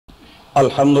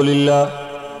Alhamdulillah,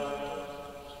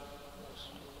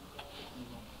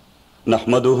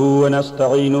 nahmaduhu wa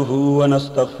nasta'inuhu wa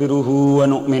nastaghfiruhu wa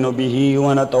nu'minu bihi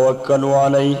wa natawakkalu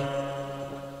alayhi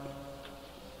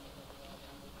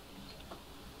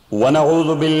wa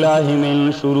na'udhu billahi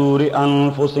min shururi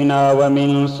anfusina wa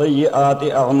min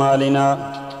sayyiati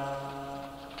a'malina.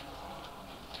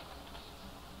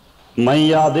 من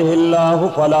يهده الله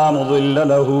فلا مضل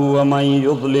له ومن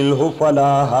يضلله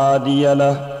فلا هادي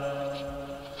له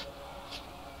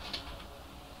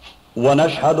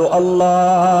ونشهد أن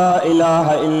لا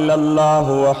إله إلا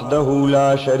الله وحده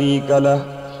لا شريك له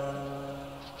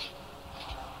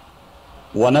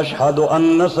ونشهد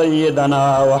أن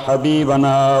سيدنا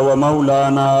وحبيبنا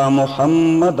ومولانا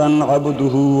محمدا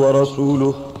عبده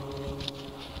ورسوله.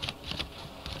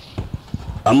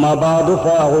 أما بعد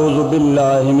فأعوذ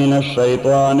بالله من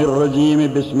الشيطان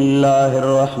الرجيم. بسم الله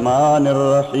الرحمن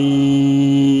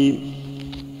الرحيم.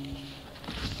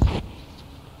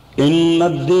 إن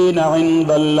الدين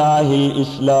عند الله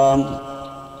الإسلام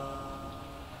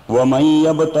ومن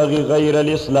يبتغ غير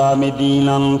الإسلام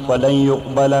دينا فلن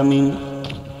يقبل منه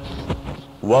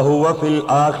وهو في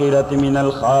الآخرة من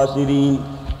الخاسرين.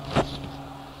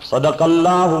 صدق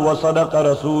الله وصدق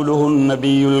رسوله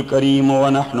النبي الكريم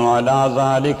ونحن على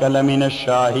ذلك لمن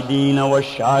الشاهدين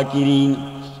والشاكرين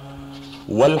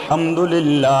والحمد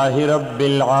لله رب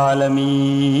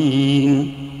العالمين.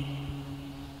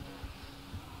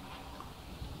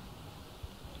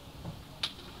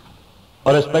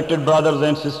 Our respected brothers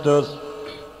and sisters,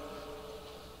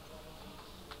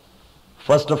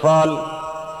 first of all,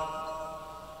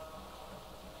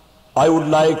 I would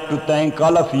like to thank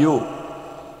all of you,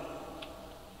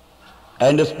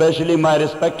 and especially my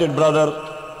respected brother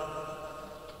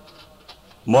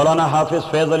Maulana Hafiz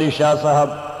Fazl Shah Sahab.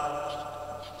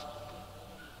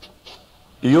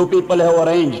 You people have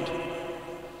arranged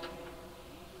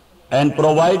and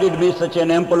provided me such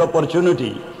an ample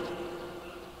opportunity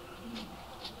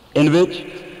in which,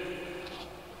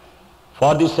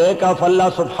 for the sake of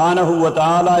Allah subhanahu wa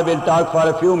ta'ala, I will talk for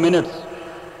a few minutes,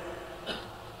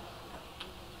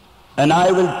 and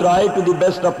I will try to the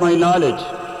best of my knowledge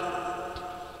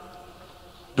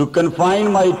to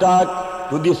confine my talk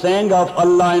to the saying of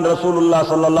Allah and Rasulullah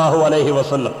sallallahu alayhi wa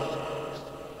sallam.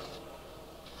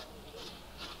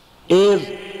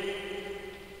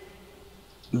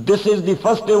 This is the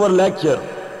first ever lecture.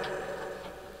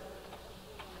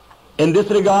 In this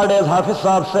regard, as Hafiz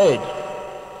Sahab said,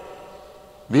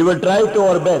 we will try to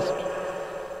our best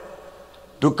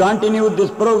to continue this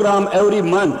program every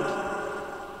month.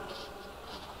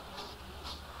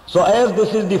 So as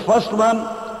this is the first one,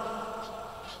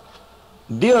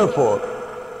 therefore,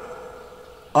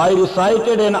 I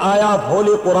recited an ayah of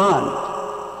Holy Quran,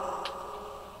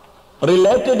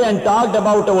 related and talked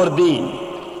about our deen,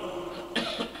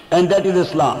 and that is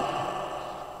Islam.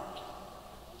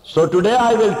 So today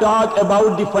I will talk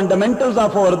about the fundamentals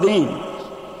of our deen,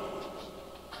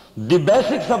 the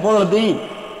basics of our deen.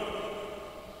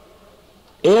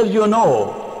 As you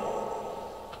know,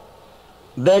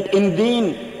 that in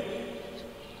deen,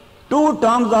 two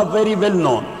terms are very well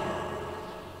known.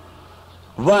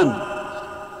 One,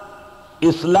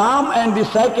 Islam, and the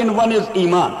second one is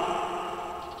Iman.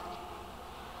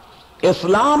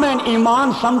 Islam and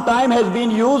Iman sometime has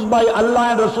been used by Allah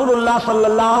and Rasulullah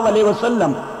sallallahu alayhi wa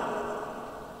sallam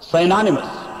synonymous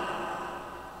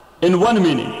in one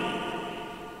meaning.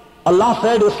 Allah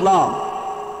said Islam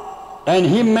and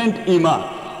He meant Iman.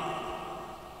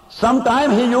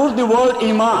 Sometime He used the word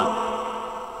Iman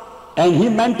and He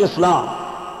meant Islam,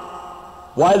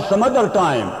 while some other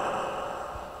time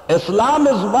Islam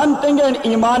is one thing and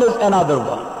Iman is another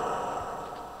one.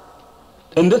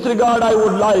 In this regard, I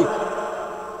would like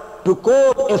to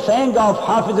quote a saying of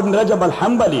Hafiz ibn Rajab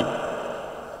al-Hanbali,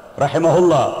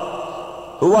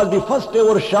 rahimahullah, who was the first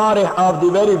ever sharih of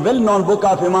the very well-known book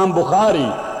of Imam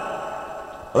Bukhari,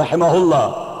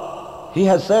 rahimahullah. He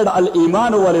has said,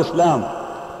 Al-Iman wal-Islam,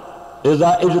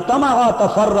 إِذَا إِجْتَمَعَا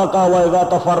تَفَرَّقَا وَإِذَا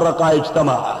تَفَرَّقَا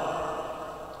إِجْتَمَعَا.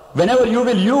 Whenever you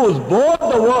will use both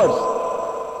the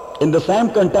words in the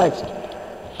same context,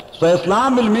 so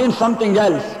Islam will mean something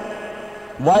else,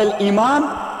 while Iman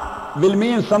will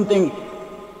mean something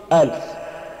else.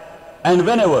 And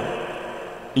whenever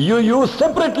you use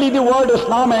separately the word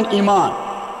Islam and Iman,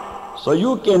 so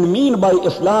you can mean by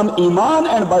Islam Iman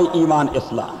and by Iman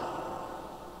Islam.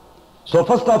 So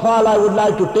first of all, I would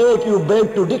like to take you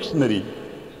back to dictionary,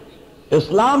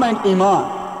 Islam and Iman,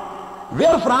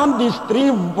 where from these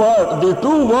two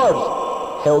words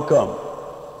have come.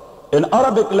 In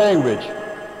Arabic language,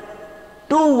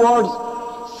 two words,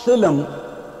 Silam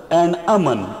and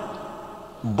Aman,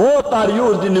 Both are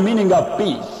used in the meaning of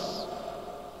peace.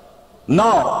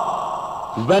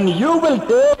 Now, when you will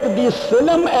take the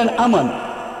Silm and Aman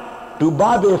to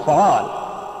Bab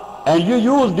Fa'al and you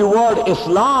use the word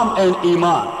Islam and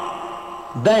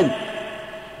Iman,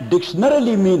 then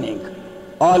dictionarily meaning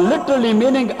or literally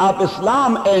meaning of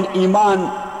Islam and Iman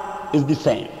is the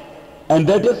same. And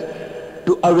that is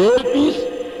to avail peace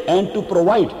and to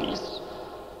provide peace.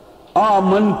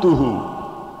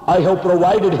 Amantuhu, I have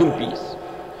provided him peace.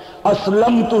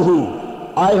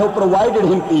 Aslamtuhu, I have provided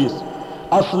him peace.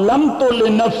 Aslamtu li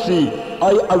nafsi,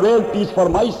 I avail peace for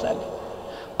myself.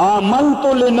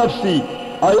 Amantu li nafsi,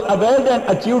 I availed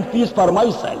and achieved peace for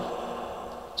myself.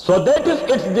 So that is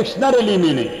its dictionary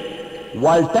meaning.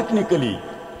 While technically,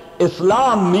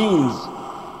 Islam means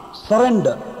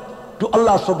surrender to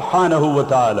Allah subhanahu wa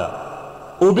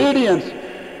ta'ala, obedience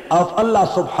of Allah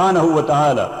subhanahu wa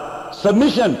ta'ala,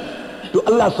 submission to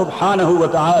Allah subhanahu wa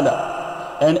ta'ala.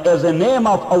 And as a name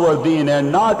of our deen,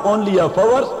 and not only of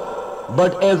ours,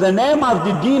 but as a name of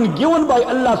the deen given by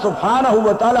Allah subhanahu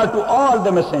wa ta'ala to all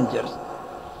the messengers.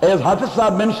 As Hafiz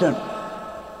Sahib mentioned,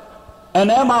 a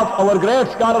name of our great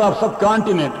scholar of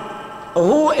subcontinent,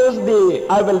 who is the,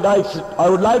 I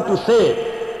would like to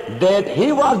say that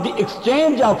he was the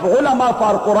exchange of ulama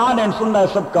for Quran and Sunnah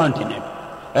subcontinent.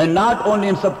 And not only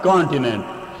in subcontinent,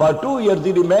 for 2 years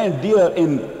he remained there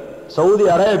in Saudi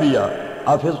Arabia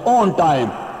of his own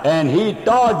time, and he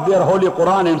taught their holy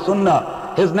Quran and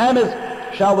Sunnah. His name is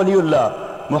Shah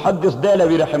Waliullah Muhaddis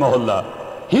Dehlevi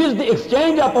rahimahullah. He is the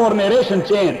exchange of our narration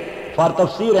chain for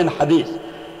Tafsir and Hadith.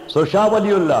 So Shah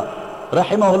Waliullah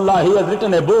rahimahullah, he has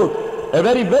written a book, a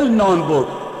very well-known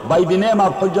book by the name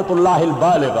of Hujjatullah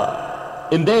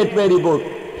al-Baligha. In that very book,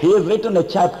 he has written a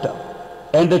chapter,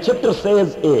 and the chapter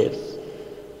says is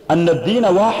أن الدين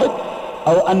واحد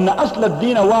أو أن أصل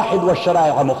الدين واحد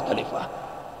والشرائع مختلفة.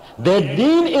 That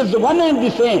deen is one and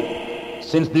the same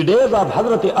since the days of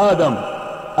Hazrat Adam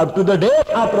up to the days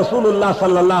of Rasulullah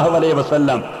sallallahu alayhi wa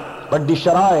sallam. But the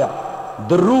Sharia,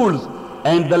 the rules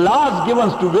and the laws given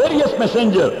to various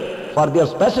messengers for their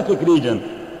specific region,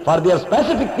 for their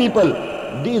specific people,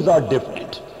 these are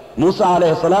different. Musa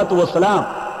alayhi salatu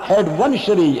wasalam had one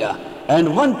Sharia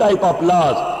and one type of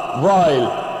laws,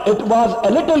 while it was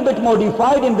a little bit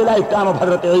modified in the lifetime of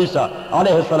Hazrat Isa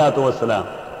alayhi salatu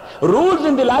wasalam. Rules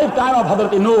in the lifetime of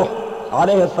Hazrat Nuh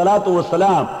alayhi salatu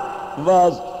wasalam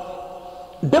was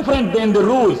different than the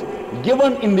rules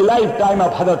given in the lifetime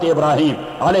of Hazrat Ibrahim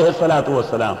alayhi salatu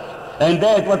wasalam. And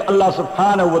that's what Allah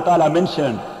subhanahu wa ta'ala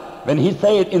mentioned when he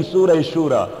said in Surah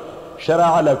Shura,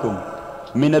 Shara'a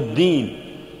lakum min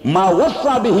ad-din ma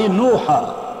wassa bihi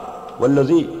Nuha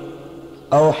wallazi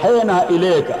awhayna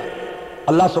ilayka.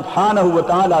 Allah subhanahu wa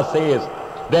ta'ala says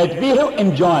that we have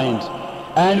enjoined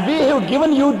and we have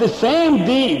given you the same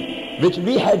deen which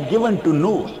we had given to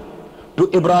Nuh, to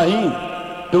Ibrahim,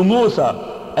 to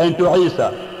Musa and to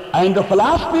Isa. And the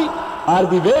philosophy or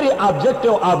the very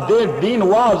objective of their deen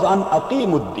was on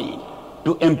aqimud-deen,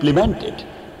 to implement it,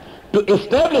 to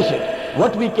establish it.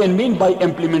 What we can mean by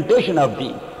implementation of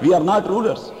deen? We are not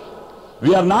rulers.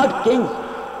 We are not kings.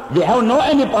 We have no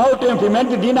any power to implement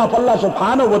the deen of Allah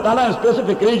subhanahu wa ta'ala in a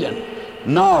specific region.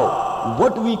 Now,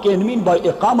 what we can mean by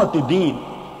iqamat-deen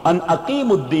and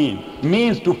aqimud-deen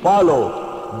means to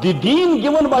follow the deen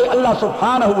given by Allah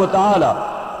subhanahu wa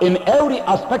ta'ala in every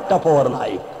aspect of our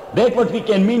life. That's what we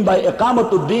can mean by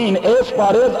iqamat-deen as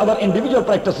far as our individual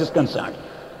practice is concerned.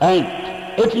 And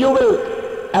if you will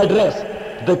address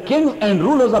the kings and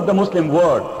rulers of the Muslim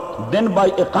world, then by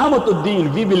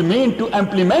iqamat-deen we will mean to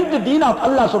implement the deen of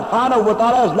Allah subhanahu wa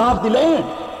ta'ala as law of the land,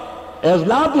 as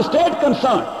law of the state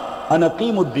concerned, and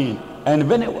aqimud-deen. And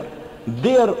whenever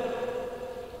there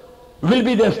will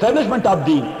be the establishment of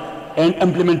deen and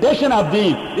implementation of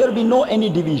deen, there will be no any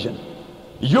division.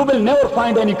 You will never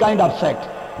find any kind of sect.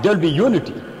 There will be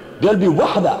unity. There will be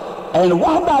wahda. And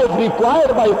wahda is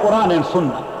required by Quran and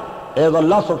Sunnah. As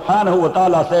Allah subhanahu wa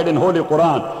ta'ala said in Holy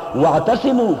Quran,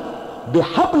 وَاعْتَسِمُوا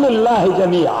بِحَبْلِ اللَّهِ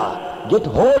جَمِيعًا. Get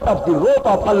hold of the rope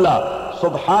of Allah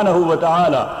subhanahu wa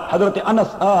ta'ala. Hazrat Anas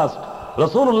asked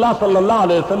Rasulullah sallallahu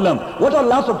alayhi wa sallam, what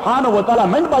Allah subhanahu wa ta'ala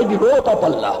meant by the rope of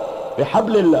Allah?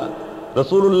 بِحَبْلِ اللَّهِ.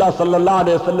 Rasulullah sallallahu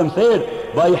alayhi wa sallam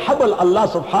said, by habl Allah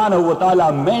subhanahu wa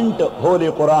ta'ala meant Holy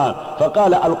Quran.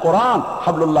 فَقَالَ الْقُرآن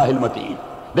حَبْلُ اللَّهِ الْمَتِينَ.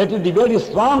 That is the very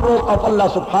strong rope of Allah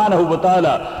subhanahu wa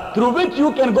ta'ala, through which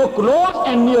you can go close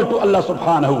and near to Allah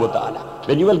subhanahu wa ta'ala.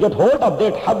 When you will get hold of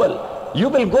that habl, you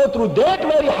will go through that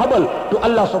very habl to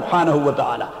Allah subhanahu wa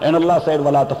ta'ala. And Allah said,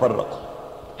 وَلَا تَفَرَّقُ.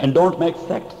 And don't make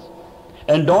sects,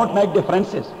 and don't make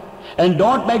differences, and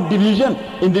don't make division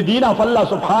in the deen of Allah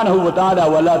subhanahu wa ta'ala.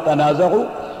 وَلَا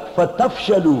تَنَازَعُوا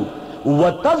فَتَفْشَلُوا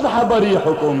وَتَذْهَبَ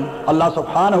رِيحُكُمْ. Allah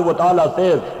subhanahu wa ta'ala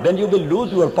says, then you will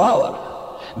lose your power.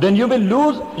 Then you will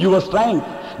lose your strength.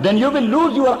 Then you will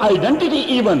lose your identity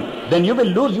even. Then you will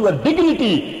lose your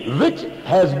dignity, which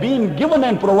has been given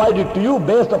and provided to you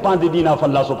based upon the deen of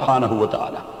Allah subhanahu wa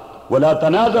ta'ala. وَلَا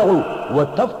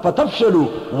تَنَازَعُوا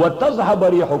فَتَفْشَلُوا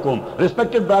وَتَذْهَبَ رِيحُكُمْ.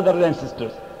 Respected brothers and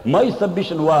sisters, my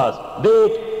submission was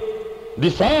that the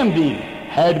same deen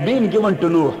had been given to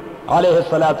Nuh alayhi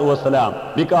salatu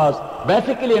wasalam, because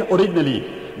basically and originally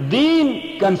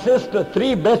deen consists of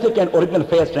three basic and original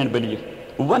faith and belief.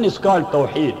 One is called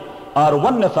Tawheed, or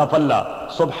oneness of Allah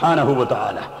subhanahu wa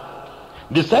ta'ala.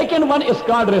 The second one is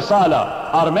called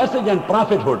Risala, or message and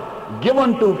prophethood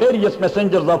given to various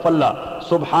messengers of Allah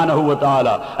subhanahu wa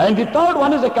ta'ala. And the third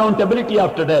one is accountability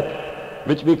after death,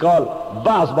 which we call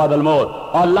Ba'as Ba'd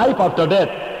al-Maut, or life after death.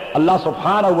 Allah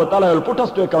subhanahu wa ta'ala will put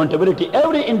us to accountability.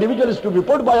 Every individual is to be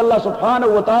put by Allah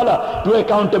subhanahu wa ta'ala to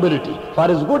accountability for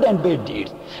his good and bad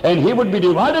deeds. And he would be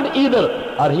rewarded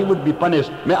either, or he would be punished.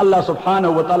 May Allah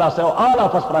subhanahu wa ta'ala save all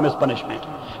of us from his punishment.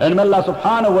 And may Allah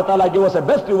subhanahu wa ta'ala give us a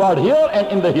best reward here and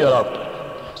in the hereafter.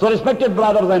 So respected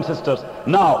brothers and sisters,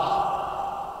 now,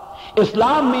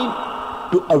 Islam means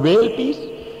to avail peace,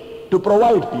 to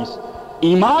provide peace.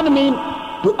 Iman means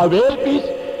to avail peace,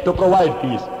 to provide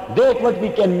peace. That's what we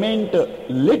can mean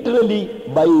literally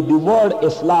by the word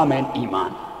Islam and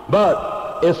Iman.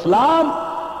 But Islam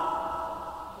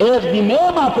is the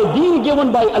name of a deen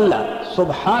given by Allah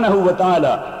subhanahu wa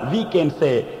ta'ala. We can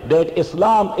say that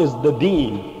Islam is the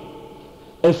deen.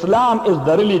 Islam is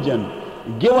the religion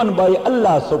given by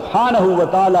Allah subhanahu wa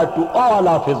ta'ala to all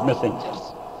of his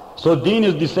messengers. So deen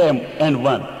is the same and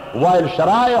one. While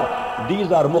Sharia,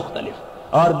 these are mukhtalif,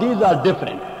 or these are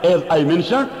different. As I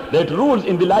mentioned, that rules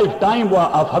in the lifetime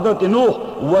of Hazrat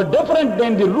Nuh were different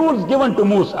than the rules given to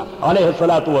Musa alayhi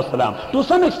salatu wasalam. To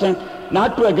some extent,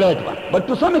 not to a great one, but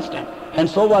to some extent. And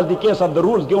so was the case of the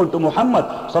rules given to Muhammad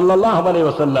sallallahu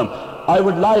alayhi wasallam. I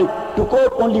would like to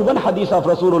quote only one hadith of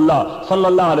Rasulullah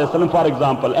sallallahu alayhi wasallam, for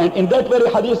example. And in that very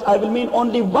hadith, I will mean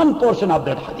only one portion of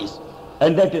that hadith.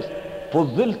 And that is,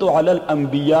 فُضِّلْتُ عَلَى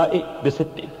الْأَنْبِيَاءِ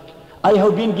بِسِتٍّ. I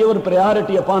have been given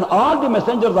priority upon all the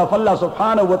messengers of Allah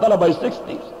subhanahu wa ta'ala by 6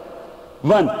 things.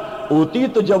 1.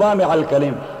 Utitu jawami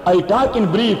al-kalim. I talk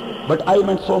in brief, but I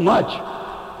meant so much.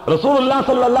 Rasulullah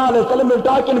sallallahu alayhi wa sallam will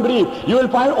talk in brief. You will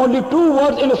find only 2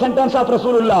 words in a sentence of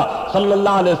Rasulullah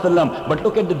sallallahu alayhi wa sallam. But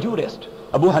look at the jurist.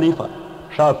 Abu Hanifa,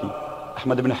 Shafi,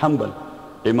 Ahmad ibn Hanbal,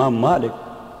 Imam Malik,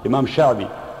 Imam Shabi,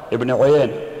 Ibn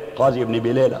Uyayn, Qazi ibn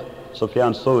Bilayla,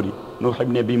 Sufyan Sawri, Nuh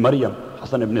ibn Abi Maryam,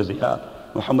 Hassan ibn Ziyad,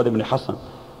 Muhammad ibn Hassan,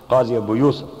 Qazi Abu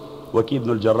Yusuf, Waqi ibn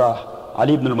al-Jarrah,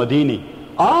 Ali ibn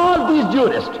al-Madini, all these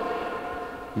jurists,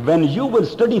 when you will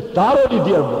study thoroughly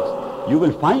their books, you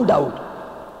will find out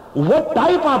what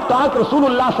type of talk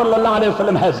Rasulullah sallallahu alayhi wa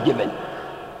sallam has given.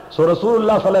 So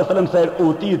Rasulullah sallallahu alayhi wa sallam said,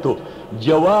 Utitu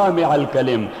jawami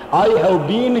al-kalim. I have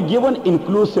been given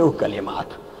inclusive kalimat.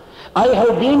 I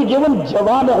have been given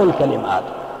jawami al-kalimat.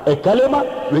 A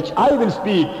kalima which I will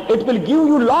speak, it will give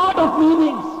you lot of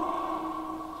meanings.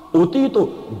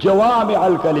 Utitu jawami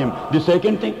al-kalim. The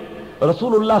second thing,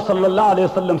 Rasulullah sallallahu alayhi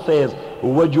wa sallam says,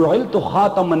 وَجُعِلْتُ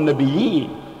خَاتَمَ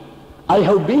النَّبِيِّينَ. I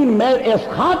have been made as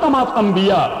khatam of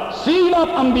Anbiya, seal of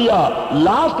Anbiya,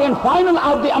 last and final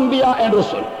of the Anbiya and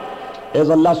Rusul. As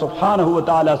Allah subhanahu wa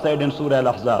ta'ala said in Surah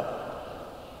Al-Ahzab,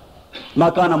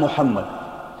 مَا كَانَ مُحَمَّدٌ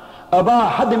أَبَا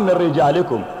أَحَدٍ مِّن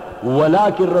رِّجَالِكُمْ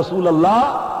وَلَكِنْ رَسُولَ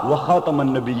اللَّهِ وَخَاتَمَ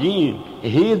النَّبِيِّينَ.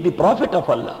 He is the Prophet of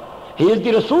Allah. He is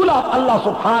the Rasul of Allah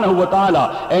subhanahu wa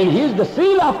ta'ala, and he is the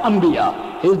seal of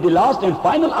Anbiya. He is the last and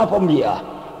final of Anbiya.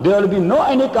 There will be no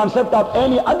any concept of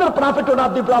any other prophethood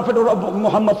of the prophethood of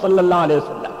Muhammad sallallahu alayhi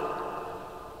wa sallam.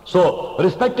 So,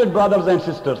 respected brothers and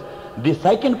sisters, the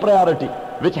second priority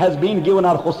which has been given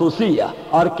our khususiyya,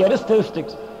 our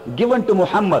characteristics given to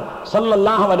Muhammad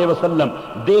sallallahu alayhi wa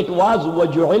sallam, that was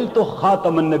وَجُعِلْتُ خَاتَمَ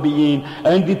النَّبِيِّينَ.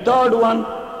 And the third one,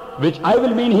 which I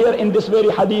will mean here in this very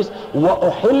hadith,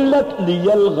 وَأُحِلَّتْ لِيَ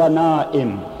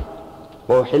الْغَنَائِمِ.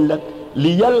 وَأُحِلَّتْ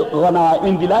لِيَ الْغَنَائِمِ.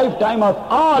 In the lifetime of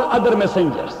all other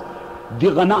messengers, the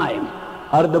ghanaim,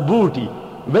 or the booty,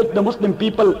 which the Muslim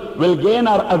people will gain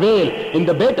or avail in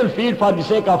the battlefield for the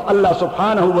sake of Allah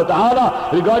subhanahu wa ta'ala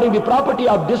regarding the property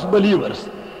of disbelievers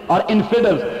or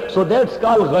infidels. So that's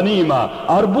called ghanima,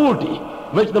 or booty,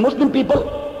 which the Muslim people,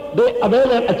 they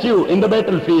avail and achieve in the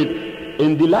battlefield.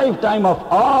 In the lifetime of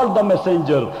all the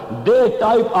messengers, that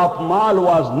type of mal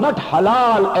was not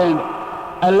halal and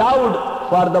allowed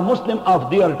for the Muslim of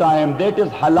their time, that is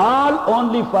halal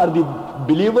only for the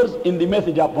believers in the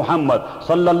message of Muhammad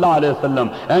sallallahu alaihi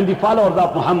wasallam and the followers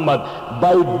of Muhammad.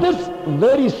 By this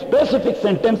very specific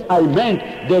sentence I meant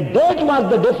that was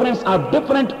the difference of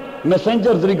different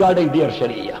messengers regarding their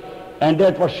Sharia. And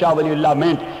that was Shah Waliullah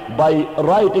meant by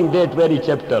writing that very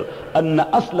chapter.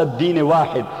 أَنَّ أَصْلَ الدِّينِ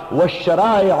وَاحِدْ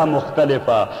وَالشَّرَائِعَ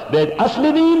مُخْتَلِفَةً. That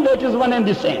asli deen, that is one and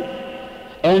the same.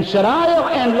 And Sharia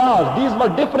and laws, these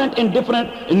were different in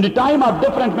the time of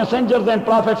different messengers and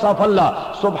prophets of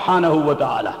Allah subhanahu wa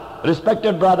ta'ala.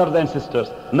 Respected brothers and sisters,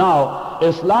 now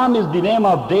Islam is the name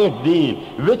of that deen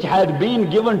which had been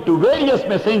given to various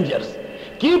messengers,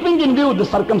 keeping in view the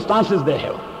circumstances they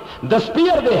have, the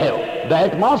sphere they have, the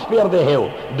atmosphere they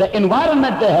have, the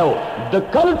environment they have, the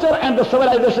culture and the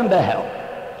civilization they have.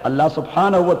 Allah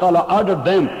subhanahu wa ta'ala ordered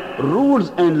them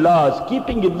rules and laws,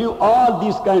 keeping in view all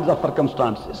these kinds of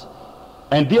circumstances.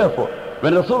 And therefore,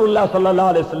 when Rasulullah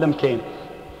sallallahu alayhi wa sallam came,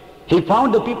 he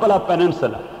found the people of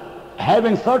Peninsula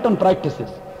having certain practices,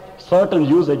 certain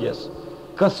usages,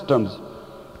 customs,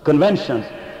 conventions,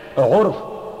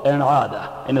 urf and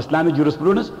aada. In Islamic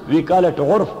jurisprudence, we call it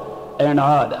urf and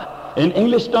aada. In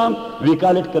English term, we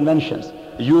call it conventions,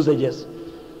 usages,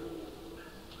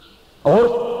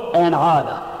 urf and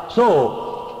aada.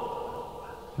 So,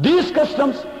 these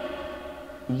customs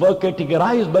were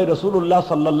categorized by Rasulullah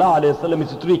sallallahu alayhi wa sallam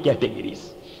into three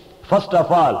categories. First of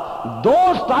all,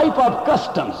 those type of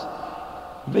customs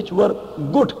which were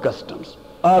good customs,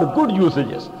 or good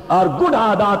usages, or good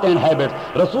adat and habits,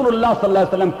 Rasulullah sallallahu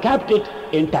alayhi wa sallam kept it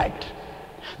intact.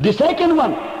 The second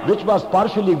one, which was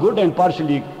partially good and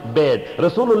partially bad,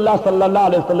 Rasulullah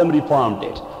sallallahu alayhi wa sallam reformed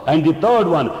it. And the third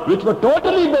one, which was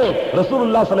totally bad,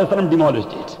 Rasulullah sallallahu alayhi wa sallam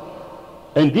demolished it.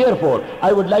 And therefore,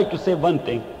 I would like to say one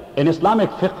thing, in Islamic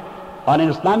fiqh or in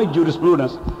Islamic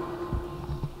jurisprudence,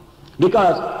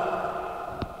 because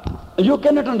you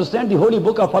cannot understand the holy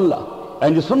book of Allah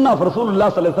and the sunnah of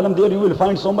Rasulullah sallallahu alayhi wa sallam, there you will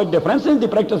find so much difference in the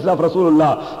practices of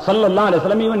Rasulullah sallallahu alayhi wa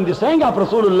sallam, even in the saying of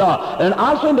Rasulullah, and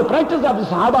also in the practice of the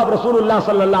Sahaba of Rasulullah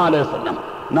sallallahu alayhi wa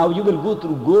sallam. Now you will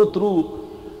go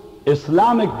through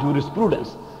Islamic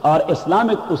jurisprudence or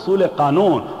Islamic Usul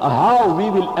Qanon, how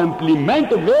we will implement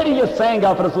various sayings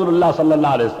of Rasulullah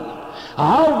sallallahu alayhi wa sallam,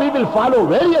 how we will follow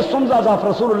various sunnahs of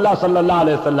Rasulullah sallallahu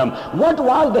alayhi wa sallam, what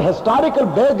was the historical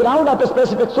background of a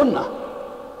specific sunnah.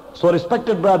 So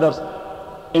respected brothers,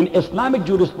 in Islamic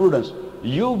jurisprudence,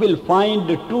 you will find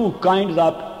two kinds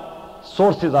of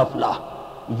sources of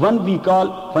law. One we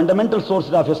call fundamental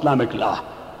sources of Islamic law,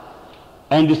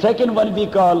 and the second one we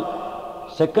call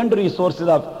secondary sources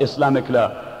of Islamic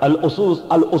law.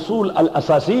 Al-Usul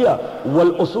Al-Asasiyya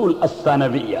wal-Usul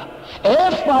Al-Sanawiyya.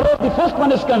 As far as the first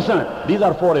one is concerned, these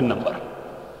are four in number.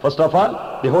 First of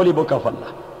all, the Holy Book of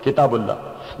Allah,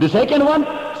 Kitabullah. The second one,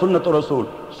 Sunnatul Rasul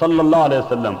sallallahu alayhi wa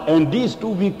sallam. And these two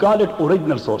we call it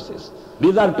original sources.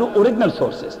 These are two original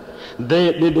sources.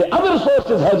 The other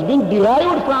sources has been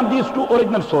derived from these two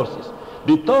original sources.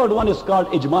 The third one is called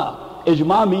Ijma.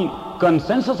 Ijma means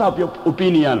consensus of your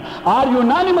opinion or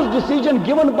unanimous decision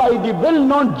given by the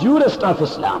well-known jurist of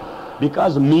Islam.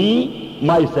 Because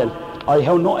myself, I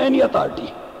have no any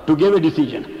authority to give a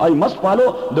decision. I must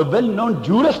follow the well-known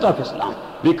jurist of Islam,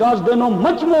 because they know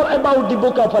much more about the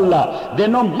book of Allah. They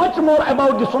know much more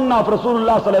about the sunnah of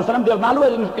Rasulullah sallallahu alaihi wasallam. Their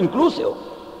knowledge was inclusive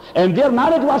and their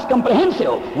knowledge was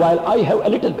comprehensive, while I have a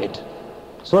little bit.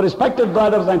 So respected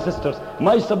brothers and sisters,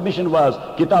 my submission was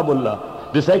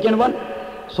Kitabullah. The second one,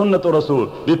 Sunnatul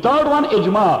Rasul. The third one,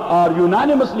 Ijma, or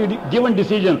unanimously given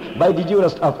decision by the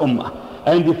jurist of Ummah.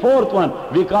 And the fourth one,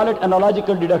 we call it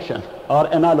analogical deduction or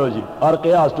analogy or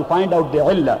qiyas, to find out the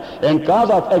illah and cause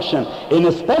of action in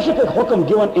a specific hukum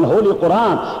given in Holy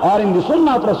Quran or in the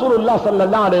Sunnah of Rasulullah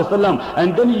sallallahu alayhi wa sallam,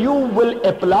 and then you will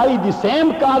apply the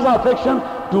same cause of action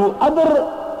to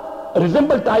other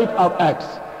resemble type of acts.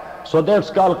 So that's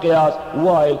called qiyas,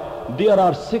 while there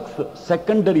are 6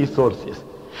 secondary sources.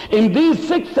 In these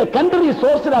 6 secondary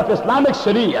sources of Islamic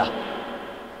Sharia,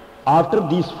 after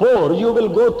these 4, you will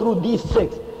go through these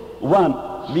 6.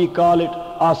 One, we call it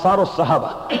Asar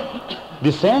al-Sahaba,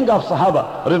 the saying of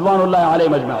Sahaba, Ridwanullahi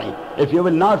alayhim ajma'in. If you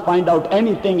will not find out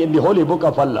anything in the Holy Book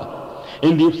of Allah,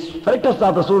 in the practice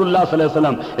of Rasulullah sallallahu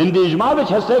alaihi wasallam, in the ijma which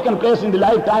has taken place in the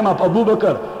lifetime of Abu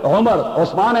Bakr, Umar,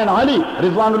 Osman and Ali,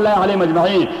 Ridwanullahi alayhim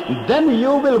ajma'in, then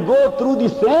you will go through the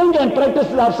saying and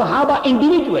practices of Sahaba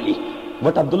individually.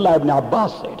 What Abdullah ibn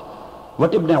Abbas said,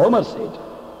 what Ibn Umar said,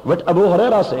 what Abu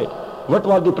Huraira said, what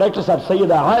was the practice of Sayyidah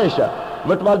Aisha,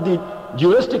 what was the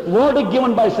juristic verdict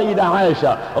given by Sayyidah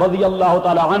Aisha radiyallahu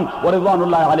ta'ala an wa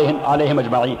ridwanullahi alayhim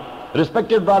ajma'in.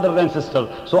 Respected brothers and sisters,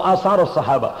 so Asar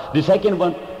al-Sahaba. The second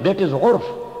one, that is urf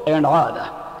and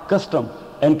aada, custom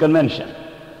and convention.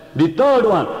 The third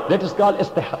one, that is called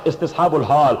istishabul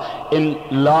hal. In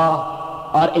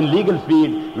law or in legal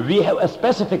field, we have a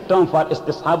specific term for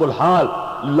istishabul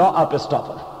hal, law of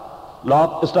estoppel.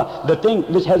 Law of estoppel, the thing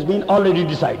which has been already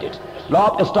decided. Law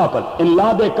of estoppel. In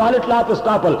law they call it law of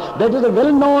estoppel. That is a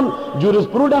well-known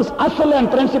jurisprudence, asal and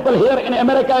principle here in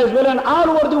America as well and all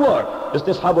over the world.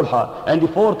 Istishabul hal. And the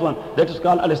fourth one, that is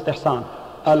called al-istihsan,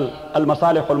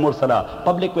 al-masalih al-mursala,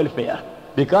 public welfare.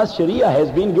 Because Sharia has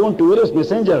been given to various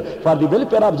messengers for the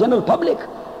welfare of general public.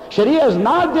 Sharia is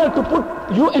not there to put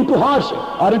you into hardship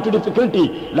or into difficulty.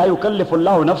 لا يكلف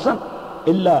الله نفسا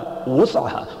إلا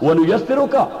وسعها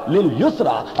ونيسرك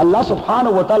لليسرى. Allah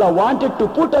subhanahu wa ta'ala wanted to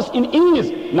put us in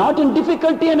ease, not in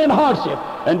difficulty and in hardship.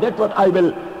 And that's what I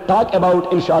will talk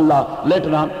about inshallah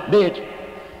later on. That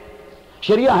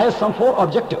Sharia has some 4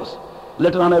 objectives.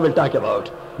 Later on I will talk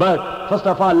about. But first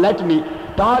of all, let me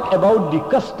talk about the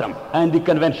custom and the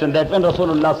convention that when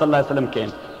Rasulullah sallallahu alaihi wasallam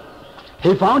came,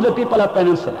 he found the people of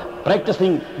Peninsula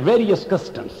practicing various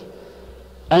customs.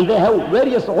 And they have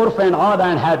various urf and aada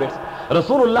and habits.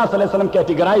 Rasulullah sallallahu alaihi wasallam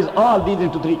categorized all these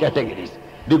into 3 categories.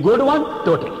 The good one,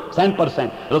 totally,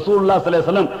 100%. Rasulullah sallallahu alaihi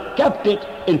wasallam kept it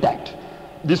intact.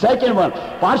 The second one,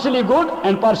 partially good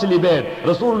and partially bad.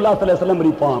 Rasulullah sallallahu alaihi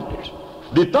wasallam reformed it.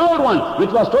 The third one,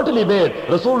 which was totally bad,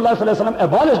 Rasulullah sallallahu alaihi wasallam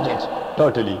abolished it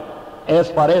totally. As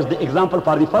far as the example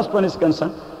for the first one is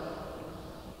concerned,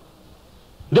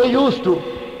 they used to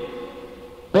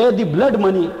pay the blood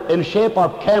money in shape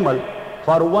of camel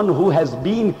for one who has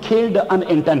been killed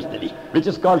unintentionally, which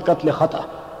is called qatl khata.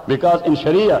 Because in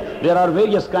Sharia there are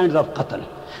various kinds of qatl,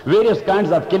 various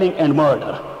kinds of killing and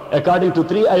murder. According to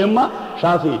 3 Ayyimma,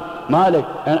 Shafi, Malik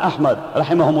and Ahmad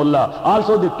rahimahumullah.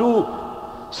 Also the 2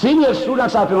 senior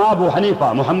students of Imam Abu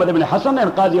Hanifa, Muhammad ibn Hassan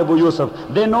and Qazi Abu Yusuf,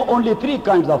 they know only 3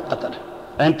 kinds of qatl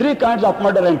and 3 kinds of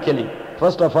murder and killing.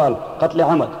 First of all, qatl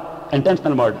amad,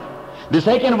 intentional murder. The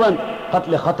second one,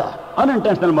 qatl khata,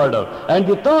 unintentional murder. And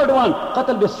the third one,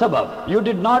 qatl bis sabab. You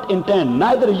did not intend,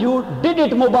 neither you did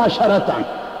it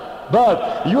mubasharatan,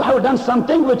 but you have done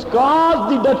something which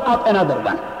caused the death of another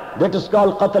one. That is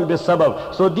called qatl bis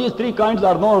sabab. So these 3 kinds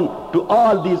are known to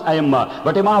all these ayyimma.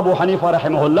 But Imam Abu Hanifa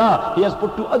rahimahullah, he has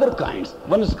put 2 other kinds.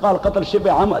 One is called qatl shib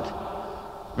amad,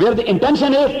 where the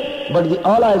intention is, but the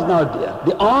Allah is not there.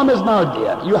 The arm is not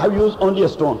there. You have used only a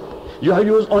stone. You have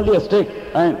used only a stick,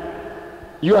 and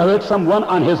you have hit someone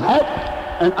on his head,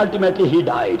 and ultimately he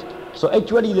died. So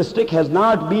actually the stick has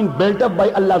not been built up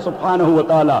by Allah subhanahu wa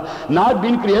ta'ala, not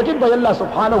been created by Allah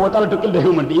subhanahu wa ta'ala to kill the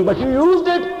human being, but you used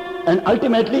it, and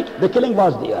ultimately the killing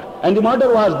was there, and the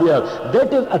murder was there.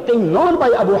 That is a thing known by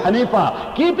Abu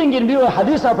Hanifa, keeping in view a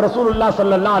hadith of Rasulullah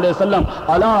sallallahu alayhi wa sallam,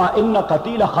 ala inna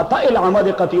qatila khata'il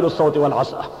amadi qatilu as-sawti wal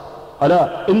asa.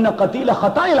 Ala inna qatila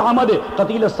khata'il amadi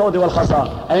qatilu as-sawti wal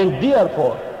khasa. And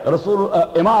therefore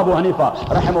Imam Abu Hanifa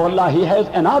rahimahullah, he has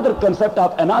another concept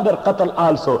of another qatl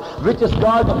also, which is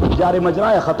called jari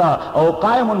majra khata or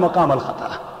qaimun maqam al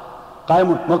khata.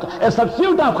 A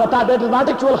substitute of khata, that is not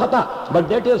actual khata, but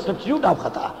that is substitute of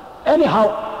khata.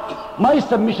 Anyhow, my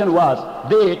submission was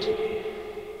that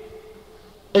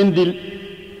in the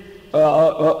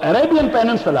Arabian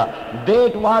Peninsula,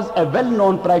 that was a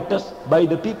well-known practice by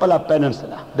the people of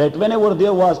Peninsula, that whenever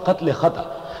there was qatl khata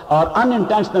or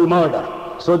unintentional murder,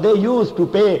 so they used to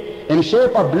pay in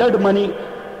shape of blood money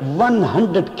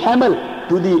 100 camel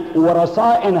to the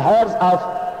warasa and heirs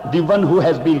of the one who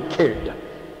has been killed.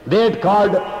 They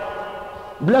called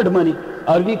blood money,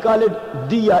 or we call it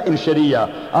diya in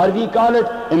Sharia, or we call it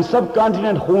in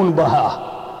subcontinent khun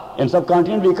baha. In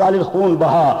subcontinent we call it khun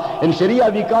baha. In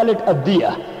Sharia we call it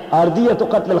ad-diya, or diya to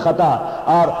qatl al-khata,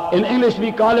 or in English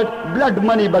we call it blood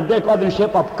money, but that was in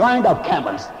shape of kind of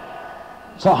camels.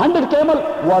 So 100 camel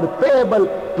were payable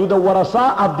to the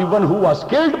warasa of the one who was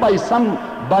killed by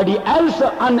somebody else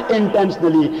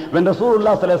unintentionally. When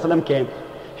Rasulullah sallallahu alaihi wasallam came,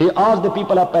 he asked the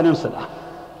people of Peninsula,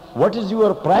 what is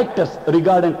your practice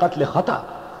regarding qatl khata?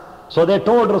 So they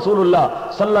told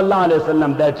Rasulullah sallallahu alaihi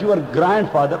wasallam that your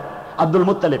grandfather Abdul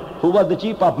Muttalib, who was the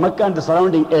chief of Mecca and the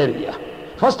surrounding area,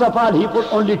 first of all he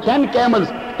put only 10 camels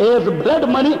as blood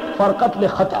money for qatl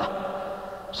khata.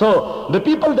 So the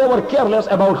people, they were careless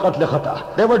about qatl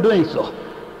khata. They were doing so.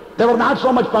 They were not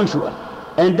so much punctual,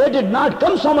 and they did not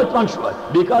come so much punctual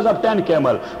because of 10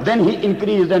 camel. Then he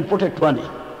increased and put it 20,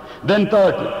 then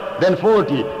 30, then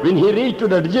 40. When he reached to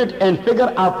the digit and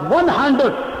figure of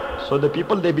 100, so the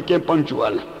people, they became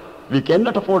punctual. We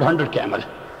cannot afford 100 camel.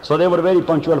 So they were very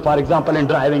punctual. For example, in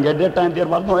driving, at that time there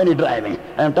was no any driving.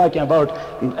 I am talking about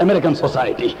American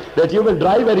society, that you will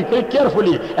drive very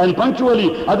carefully and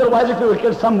punctually. Otherwise, if you will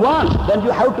kill someone, then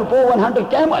you have to pay 100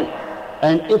 camel.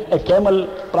 And if a camel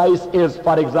price is,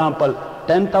 for example,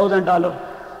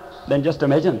 $10,000, then just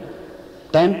imagine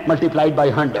 10 multiplied by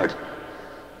 100.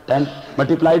 10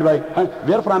 multiplied by 100.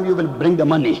 Where from you will bring the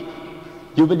money?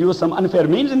 You will use some unfair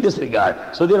means in this regard.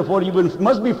 So therefore you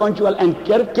must be punctual and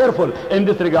careful in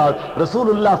this regard.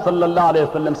 Rasulullah sallallahu alayhi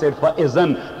wa sallam said,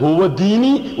 فَإِذَنْ هُوَ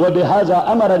دِينِي وَبِهَذَا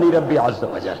أَمَرَنِي رَبِّي عَزَّ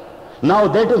وَجَلَ. Now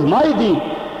that is my deen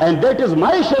and that is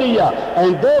my Sharia,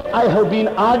 and that I have been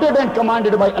ordered and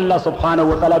commanded by Allah subhanahu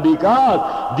wa ta'ala,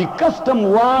 because the custom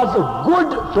was good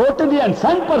totally and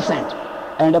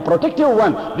 100% and a protective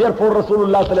one. Therefore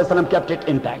Rasulullah sallallahu alayhi wa sallam kept it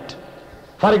intact.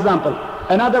 For example,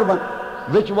 another one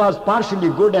which was partially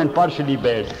good and partially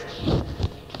bad.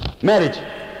 Marriage.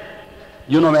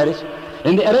 You know marriage?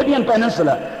 In the Arabian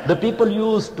Peninsula, the people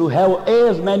used to have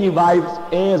as many wives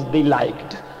as they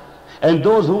liked. And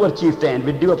those who were chieftain,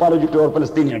 with due apology to our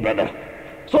Palestinian brother.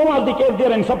 So was the case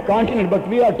there in subcontinent, but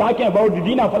we are talking about the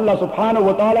deen of Allah subhanahu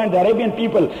wa ta'ala and the Arabian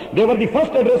people. They were the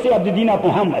first addressee of the deen of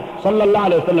Muhammad sallallahu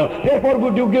alayhi wa sallam. Therefore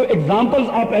we do give examples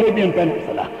of Arabian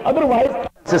Peninsula. Otherwise,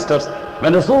 sisters,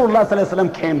 when Rasulullah sallallahu alayhi wa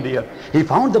sallam came there, he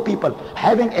found the people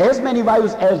having as many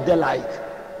wives as they like,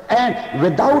 and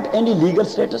without any legal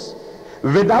status,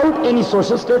 without any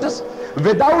social status,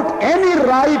 without any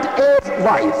right as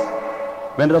wife.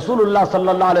 When Rasulullah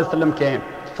sallallahu alayhi wa sallam came,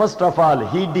 first of all,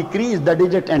 he decreased the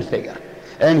digit and figure.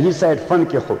 And he said,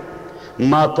 فَانْكِحُوا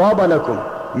مَا طَابَ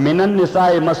لَكُمْ مِنَ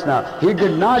النِّسَاءِ مَثْنَى. He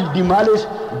did not demolish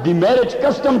the marriage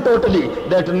custom totally,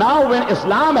 that now when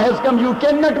Islam has come, you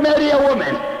cannot marry a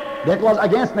woman. That was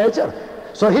against nature.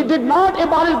 So he did not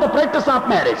abolish the practice of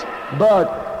marriage,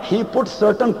 but he put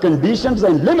certain conditions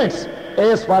and limits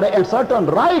as far as certain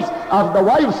rights of the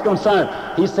wives concerned.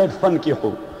 He said,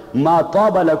 فَانْكِحُوا مَا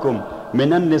طَابَ لَكُمْ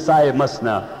مِنَ النِّسَاءِ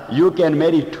مَثْنَى. You can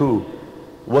marry 2,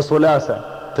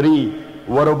 وَثُلَاثَ 3,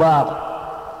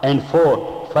 وَرُبَاعَ and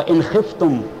 4. فَإِنْ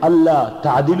خِفْتُمْ أَلَّا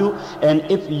تَعْدِلُوا. And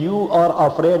if you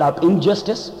are afraid of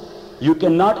injustice, you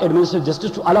cannot administer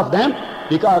justice to all of them,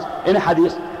 because in a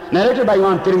hadith narrated by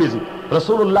Imam Tirmidhi,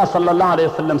 Rasulullah sallallahu alayhi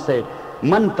wa sallam said,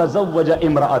 مَنْ تَزَوَّجَ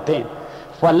إِمْرَأَتَيْنِ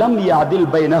فَلَمْ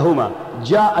يَعْدِلْ بَيْنَهُمَا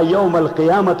جَاءَ يَوْمَ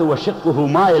الْقِيَامَةِ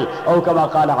وَشِقُّهُ مَائِلٌ أَوْ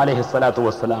كَمَا قَالَ عَلَيْهِ الصَّلَاةُ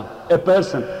وَالسَّلَامُ. A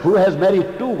person who has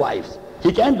married 2 wives,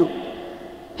 he can do.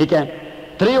 He can.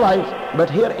 3 wives, but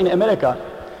here in America,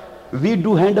 we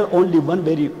do handle only one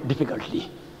very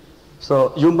difficultly.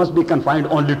 So you must be confined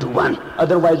only to one.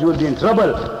 Otherwise you will be in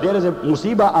trouble. There is a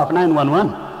musibah of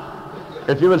 911.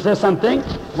 If you will say something,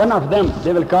 one of them,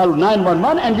 they will call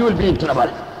 911 and you will be in trouble.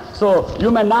 So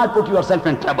you may not put yourself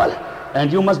in trouble. And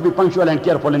you must be punctual and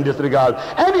careful in this regard.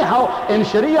 Anyhow, in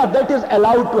Sharia that is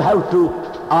allowed to have 2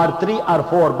 or 3 or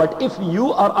 4. But if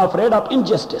you are afraid of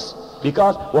injustice,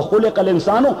 because وَخُلِقَ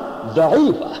الْإِنسَانُ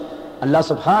ضَعِيفًا. Allah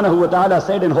subhanahu wa ta'ala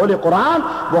said in Holy Quran,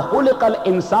 وَخُلِقَ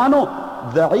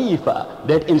الْإِنسَانُ ضَعِيفًا.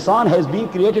 That insan has been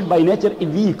created by nature a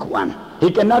weak one. He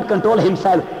cannot control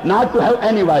himself not to have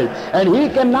any wife, and he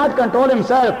cannot control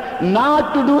himself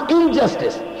not to do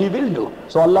injustice. He will do.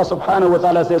 So Allah subhanahu wa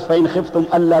ta'ala says, فَإِنْ خِفْتُمْ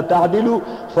أَلَّا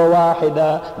تَعْدِلُوا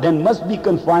فَوَاحِدًا. Then must be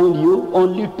confined you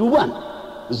only to one.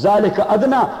 ذَلِكَ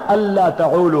أَدْنَى أَلَّا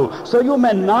تَعُولُوا. So you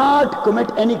may not commit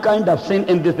any kind of sin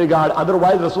in this regard.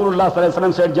 Otherwise Rasulullah sallallahu alayhi wa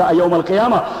sallam said, جَاءَ يَوْمَ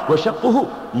الْقِيَامَةِ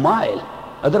وَشَقُّهُ مَائِلٌ.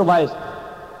 Otherwise,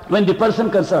 when the person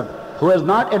concerned who has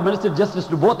not administered justice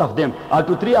to both of them, or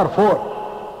to 3 or 4,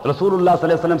 Rasulullah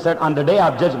sallallahu alayhi wa sallam said, on the day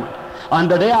of judgment, on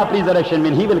the day of resurrection,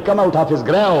 when he will come out of his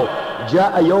grave,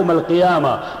 جَاءَ يَوْمَ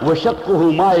الْقِيَامَةِ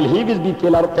وَشَقُّهُ مَائِلٌ. He will be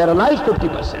paralyzed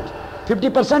 50%.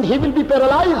 50% he will be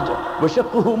paralyzed.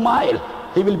 وَشَقُّهُ مَائِلٌ.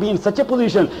 He will be in such a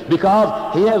position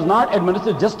because he has not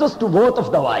administered justice to both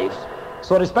of the wives.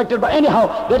 So respected by,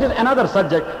 anyhow, that is another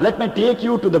subject. Let me take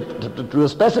you to the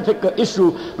specific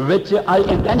issue which I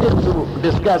intended to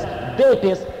discuss. That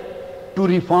is to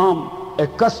reform a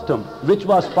custom which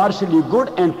was partially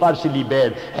good and partially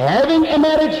bad. Having a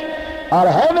marriage or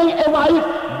having a wife,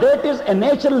 that is a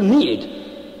natural need.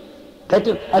 That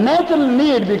is a natural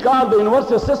need because the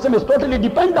universal system is totally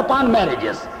dependent upon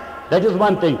marriages. That is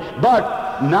one thing.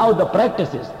 But now the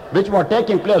practices which were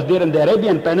taking place there in the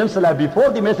Arabian Peninsula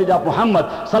before the message of Muhammad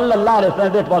sallallahu alaihi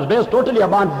wasallam, that was based totally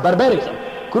upon barbarism,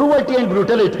 cruelty and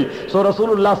brutality. So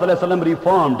Rasulullah sallallahu alaihi wasallam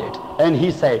reformed it, and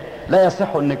he said, لا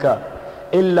يصح النكاح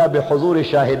إلا بحضور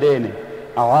شاهدين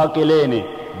عاقلين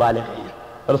بالغين.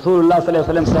 Rasulullah sallallahu alaihi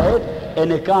wasallam said, a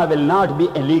nikah will not be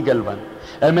a legal one.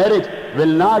 A marriage will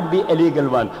not be a legal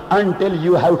one until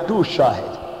you have 2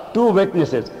 shahid. 2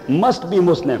 witnesses must be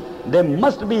Muslim. They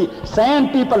must be sane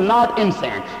people, not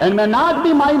insane, and may not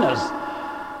be minors.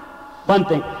 One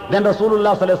thing. Then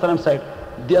Rasulullah sallallahu alaihi wasallam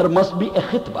said, there must be a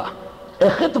khitbah. A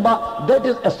khitbah, that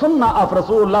is a sunnah of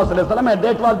Rasulullah sallallahu alaihi wasallam, and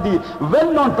that was the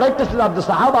well-known practices of the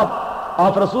Sahaba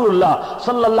of Rasulullah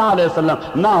sallallahu alaihi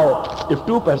wasallam. Now, if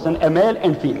two persons, a male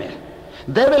and female,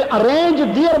 they will arrange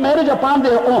their marriage upon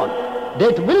their own,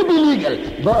 that will be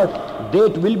legal, but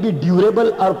that will be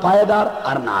durable or payadar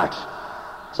or not.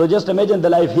 So just imagine the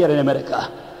life here in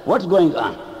America. What's going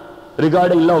on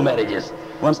regarding love marriages?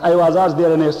 Once I was asked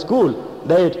there in a school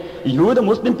that you, the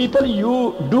Muslim people,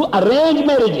 you do arranged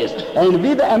marriages, and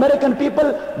we, the American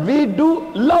people, we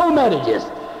do love marriages.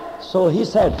 So he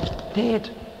said that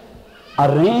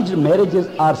arranged marriages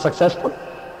are successful.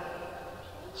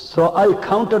 So I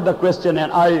countered the question,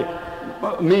 and I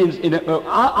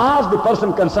asked the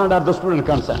person concerned or the student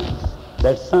concerned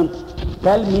that, son,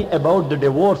 tell me about the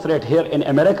divorce rate here in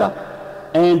America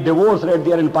and divorce rate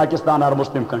there in Pakistan or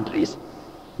Muslim countries.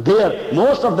 There,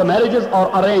 most of the marriages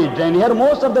are arranged, and here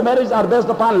most of the marriages are based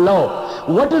upon law.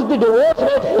 What is the divorce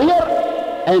rate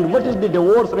here, and what is the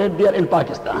divorce rate there in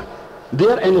Pakistan?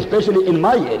 There, and especially in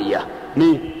my area,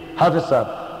 me, Hafiz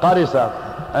Sahab, Qari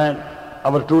Sahab, and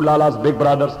our two Lalas, big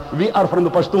brothers, we are from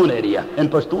the Pashtun area. In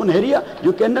Pashtun area,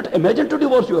 you cannot imagine to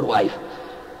divorce your wife,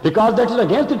 because that is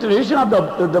against the tradition of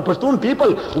the Pashtun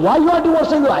people. Why you are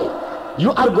divorcing your wife?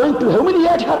 You are going to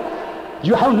humiliate her.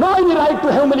 You have no any right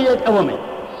to humiliate a woman.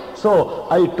 So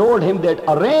I told him that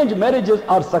arranged marriages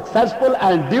are successful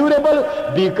and durable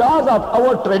because of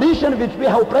our tradition which we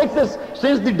have practiced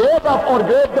since the days of our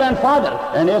great-grandfather.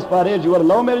 And as far as your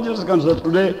love marriages is concerned,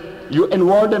 today you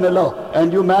involved in a love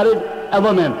and you married a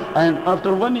woman, and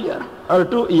after 1 year or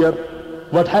 2 years,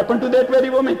 what happened to that very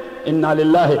woman? Inna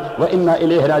lillahi wa inna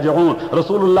ilayhi raji'un.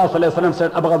 Rasulullah sallallahu alaihi wasallam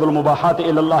said, Abghadul mubahati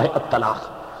illallahi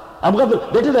at-talaq.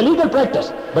 That is a legal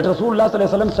practice. But Rasulullah sallallahu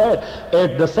alaihi wasallam said,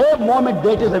 at the same moment,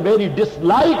 that is a very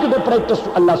disliked practice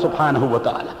to Allah subhanahu wa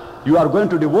ta'ala. You are going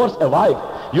to divorce a wife.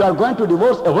 You are going to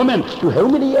divorce a woman to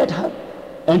humiliate her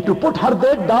and to put her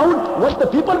there down. What the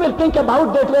people will think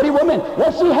about that very woman?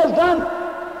 What she has done?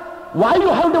 Why you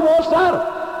have divorced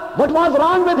her? What was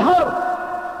wrong with her?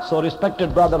 So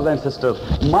respected brothers and sisters,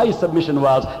 my submission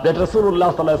was that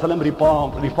Rasulullah sallallahu alaihi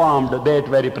wasallam reformed that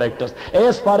very practice.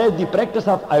 As far as the practice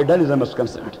of idolism is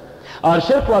concerned, or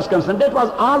shirk was concerned, that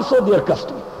was also their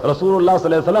custom. Rasulullah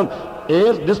sallallahu alaihi wasallam,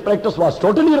 as this practice was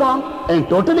totally wrong and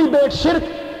totally bad, shirk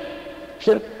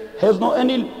has no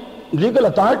any legal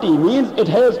authority, means it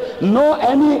has no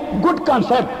any good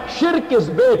concept. Shirk is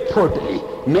bad totally.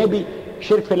 Maybe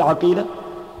shirk fil aqeedah,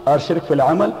 or shirk fil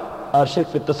amal, or shirk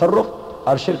fil tasarruf,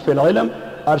 or shirk fil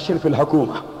ilm, or shirk fil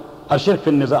hukuma, or shirk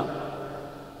fil nizam.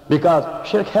 Because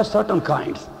shirk has certain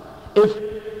kinds. If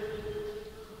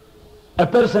a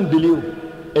person believes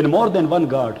in more than one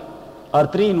God, or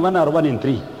 3 in 1 or 1 in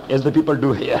 3, as the people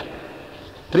do here,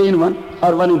 3 in 1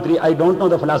 or 1 in 3, I don't know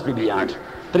the philosophy beyond.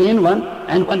 3 in 1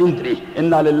 and 1 in 3.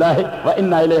 Inna lillahi wa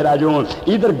inna ilayhi raji'un.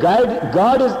 Either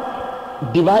God is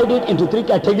divided into 3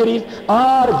 categories,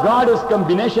 or God is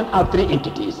combination of 3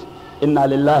 entities. Inna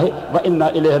lillahi wa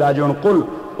inna ilayhi raji'un. Qul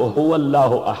huwa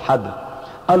Allahu ahad,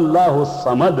 Allahu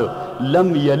samad,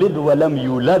 lam yalid wa lam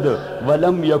yulad, wa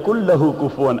lam yakul lahu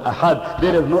kufuwan ahad.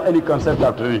 There is no any concept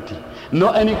of Trinity,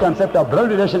 no any concept of blood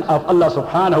relation of Allah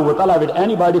subhanahu wa ta'ala with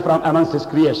anybody from amongst his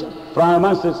creation, from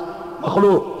amongst his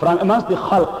makhluk, from amongst the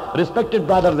khalq. Respected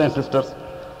brothers and sisters,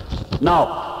 now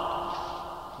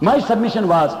my submission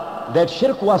was that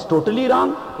shirk was totally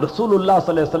wrong. Rasulullah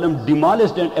sallallahu alaihi wasallam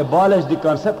demolished and abolished the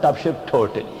concept of shirk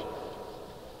totally.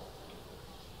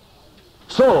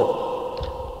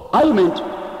 So I meant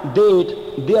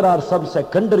that there are some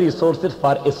secondary sources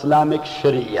for Islamic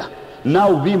Sharia.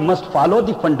 Now we must follow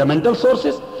the fundamental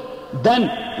sources, then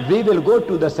we will go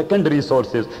to the secondary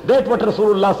sources. That's what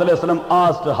Rasulullah sallallahu alaihi wasallam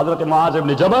asked Hazrat Muaz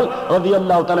ibn Jabal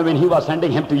radiyallahu ta'ala when he was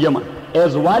sending him to Yemen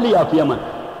as wali of Yemen.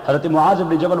 Hazrat Muaz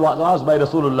ibn Jabal was asked by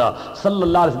Rasulullah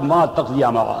sallallahu alaihi wasallam, taqzi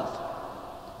ya Muaz,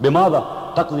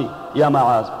 bimada taqzi ya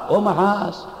Muaz. Oh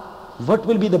Muaz, what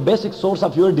will be the basic source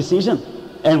of your decision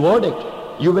and verdict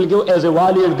you will give as a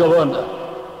wali and governor?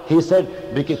 He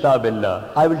said, bi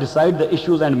kitabillah, I will decide the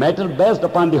issues and matter based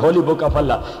upon the holy book of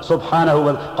Allah subhanahu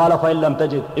wa ta'ala. Qala fa illam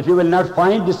tajid, if you will not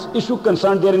find this issue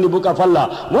concerned there in the book of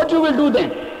Allah, what you will do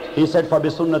then? He said, fa bi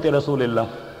sunnati Rasulillah,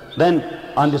 then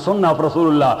on the sunnah of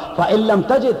Rasulullah. Fa illam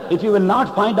tajid, if you will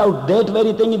not find out that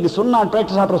very thing in the sunnah and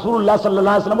practice of Rasulullah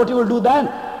sallallahu alaihi wasallam, what you will do then?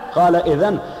 Qala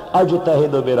idhan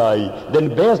ajtahidu birai,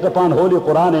 then based upon holy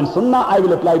Quran and sunnah I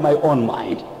will apply my own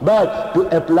mind. But to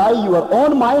apply your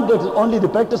own mind, that is only the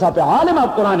practice of a alim of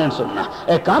Quran and sunnah.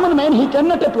 A common man, he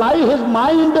cannot apply his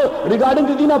mind regarding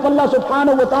the deen of Allah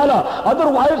subhanahu wa ta'ala.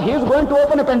 Otherwise he is going to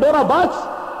open a Pandora box.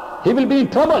 He will be in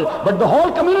trouble, but the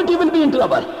whole community will be in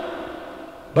trouble.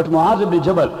 But Muaz ibn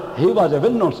Jabal, he was a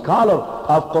well-known scholar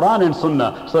of Quran and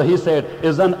Sunnah. So he said,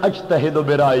 Izan ajtahidu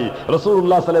birai.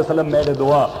 Rasulullah sallallahu alaihi wasallam made a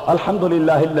dua.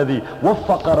 Alhamdulillahi alladhi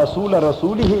waffaqa rasula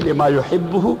rasulihi lima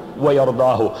yuhibbuhu wa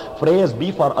yardahu. Praise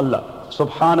be for Allah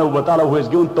subhanahu wa ta'ala, who has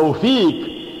given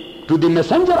tawfiq to the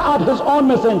messenger of his own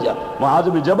messenger. Muaz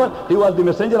ibn Jabal, he was the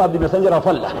messenger of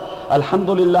Allah.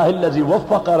 Alhamdulillah alladhi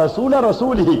waffaqa rasula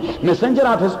rasulihi, messenger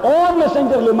of his own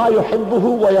messenger, lima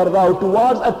yuhibbuhu wa yardahu,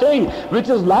 towards a thing which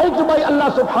is liked by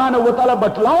Allah subhanahu wa ta'ala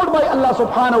but loved by Allah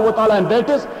subhanahu wa ta'ala, and that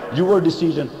is your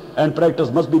decision and practice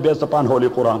must be based upon Holy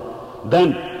Quran,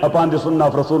 then upon the Sunnah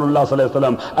of Rasulullah sallallahu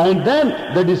alaihi wasallam, and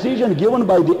then the decision given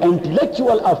by the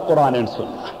intellectual of Quran and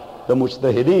Sunnah, the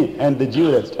mujtahideen and the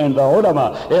jurists and the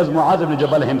ulama, as Muaz ibn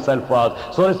Jabal himself was.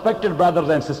 So respected brothers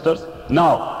and sisters,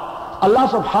 now Allah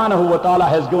subhanahu wa ta'ala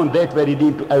has given that very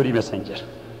deen to every messenger.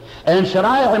 And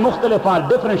Sharia mukhtalif are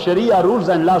different Sharia rules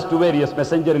and laws to various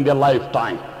messengers in their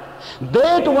lifetime.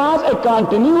 That was a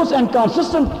continuous and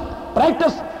consistent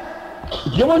practice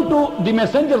given to the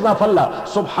messengers of Allah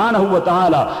subhanahu wa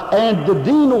ta'ala, and the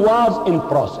deen was in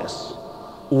process.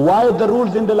 Why the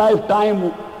rules in the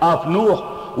lifetime of Nuh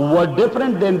were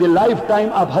different than the lifetime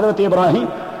of Hazrat Ibrahim?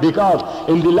 Because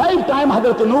in the lifetime of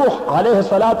Hazrat Nuh alayhi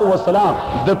salatu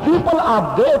wasalam, the people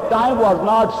of that time was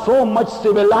not so much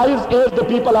civilized as the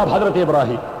people of Hazrat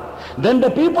Ibrahim. Then the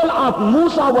people of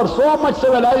Musa were so much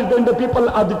civilized than the people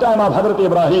at the time of Hazrat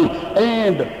Ibrahim.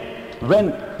 And when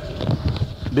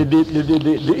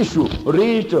the issue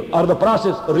reached, or the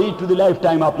process reached to the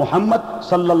lifetime of Muhammad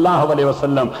sallallahu alayhi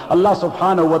wasallam, Allah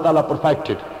subhanahu wa ta'ala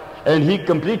perfected, and he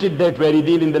completed that very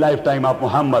deen in the lifetime of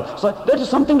Muhammad. So that is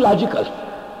something logical.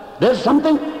 There's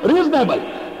something reasonable.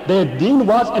 The deen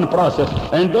was in process,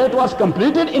 and that was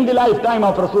completed in the lifetime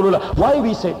of Rasulullah. Why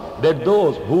we say that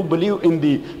those who believe in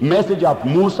the message of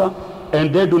Musa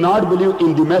and they do not believe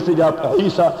in the message of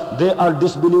Isa, they are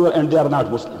disbeliever and they are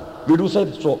not Muslim? We do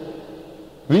say so.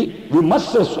 We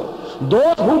must say so.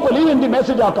 Those who believe in the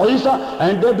message of Isa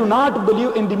and they do not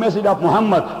believe in the message of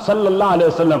Muhammad sallallahu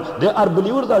alaihi wasallam, they are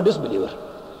believers or disbelievers?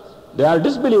 They are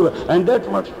disbelievers. And that's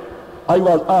what I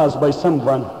was asked by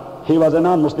someone. He was a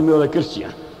non-Muslim, he was a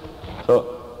Christian.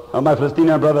 So my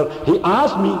Palestinian brother, he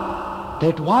asked me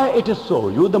that why it is so.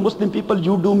 You the Muslim people,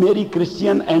 you do marry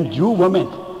Christian and Jew women.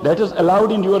 That is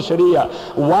allowed in your Sharia.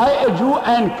 Why a Jew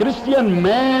and Christian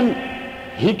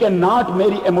man, he cannot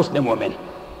marry a Muslim woman?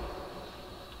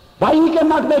 Why he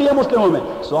cannot marry a Muslim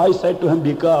woman? So I said to him,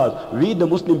 because we the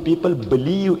Muslim people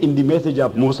believe in the message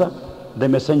of Musa, the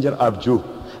messenger of Jew,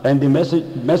 and the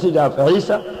message of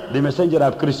Isa, the messenger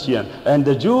of Christian. And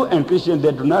the Jew and Christian,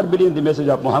 they do not believe in the message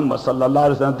of Muhammad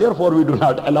sallallahu alaihi wasallam. Therefore we do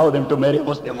not allow them to marry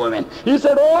Muslim women. He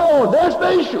said, oh, that's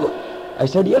the issue. I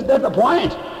said, yes, that's the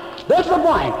point. That's the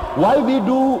point. Why we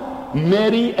do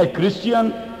marry a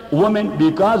Christian woman?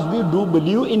 Because we do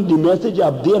believe in the message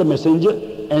of their messenger,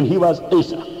 and he was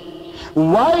Isa.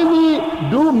 Why we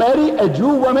do marry a Jew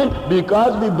woman?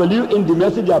 Because we believe in the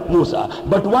message of Musa.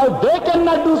 But why they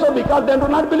cannot do so? Because they do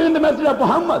not believe in the message of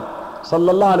Muhammad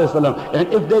sallallahu alaihi wasallam.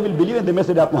 And if they will believe in the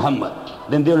message of Muhammad,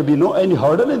 then there will be no any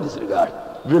hurdle in this regard.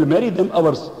 We will marry them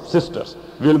our sisters.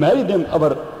 We will marry them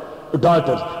our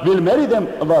daughters. We will marry them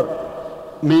our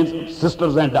means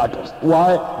sisters and daughters.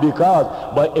 Why? Because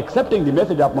by accepting the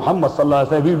message of Muhammad sallallahu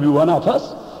alaihi wasallam, he will be one of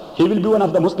us. He will be one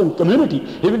of the Muslim community.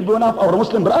 He will be one of our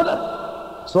Muslim brother.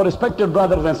 So respected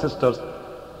brothers and sisters,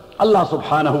 Allah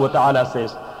subhanahu wa ta'ala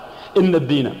says, Inna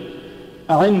deena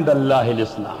inda Allahi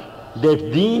al-Islam.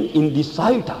 That deen in the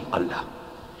sight of Allah,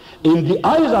 in the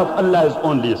eyes of Allah, is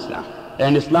only Islam.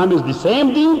 And Islam is the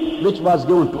same deen which was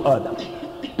given to Adam,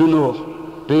 to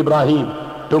Noah, to Ibrahim,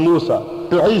 to Musa,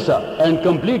 to Isa, and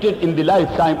completed in the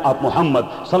lifetime of Muhammad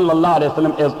sallallahu alayhi wa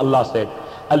sallam, as Allah said,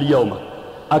 Al-Yawma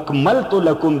akmaltu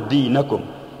lakum deenakum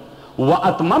wa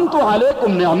atmamtu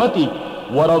alaykum ni'mati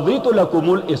wa raditu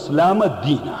lakumul Islam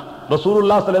deena.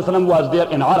 Rasulullah sallallahu alayhi wa sallam was there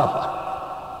in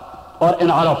Arafah, or in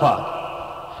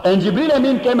Arafat, and Jibreel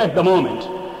Amin came at the moment,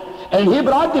 and he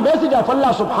brought the message of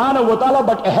Allah subhanahu wa ta'ala,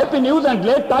 but a happy news and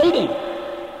glad tidings,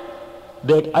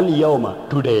 that al-yawma,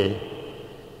 today,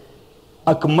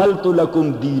 akmaltu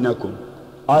lakum deenakum,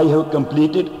 I have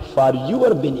completed for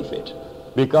your benefit.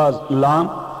 Because lam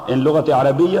in Lughat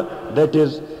Arabiya, that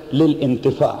is lil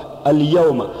intifa.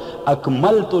 Al-yawma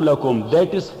akmaltu lakum,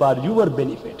 that is for your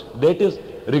benefit. That is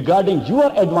regarding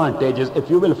your advantages. If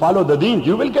you will follow the deen,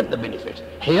 you will get the benefit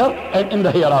here and in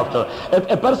the hereafter. If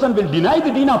a person will deny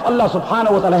the deen of Allah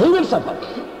subhanahu wa ta'ala, he will suffer.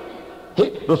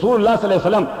 Rasulullah sallallahu alaihi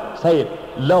wasallam said,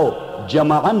 Law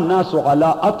jama'an nasu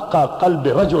ala atqa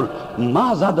qalbi rajul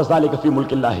ma zada zalika fi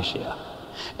mulki Allahi shay'a.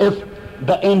 If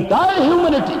the entire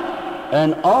humanity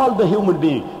and all the human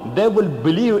beings, they will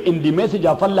believe in the message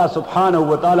of Allah subhanahu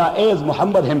wa ta'ala as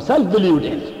Muhammad himself believed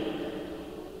in.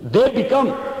 They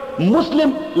become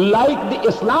Muslim like the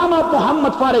Islam of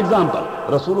Muhammad, for example.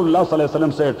 Rasulullah sallallahu alaihi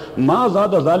wasallam said, "Ma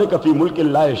zada zalika fi mulki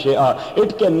Allahi shay'a."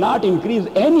 It cannot increase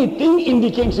anything in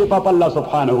the kingship of Allah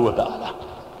subhanahu wa ta'ala.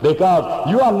 Because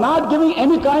you are not giving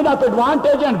any kind of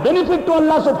advantage and benefit to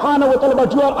Allah subhanahu wa ta'ala,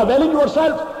 but you are availing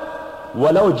yourself.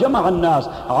 وَلَوْ جَمَعَ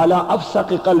النَّاسِ عَلَىٰ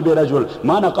أَفْسَقِ قَلْبِ رَجُلٍ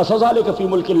مَا نَقَصَ ذَلِكَ فِي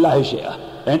مُلْكِ اللَّهِ شَيْئًا.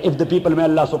 And if the people, may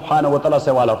Allah subhanahu wa ta'ala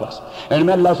save all of us, and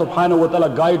may Allah subhanahu wa ta'ala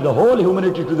guide the whole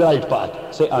humanity to the right path,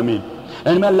 say Ameen.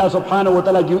 And may Allah subhanahu wa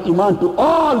ta'ala give iman to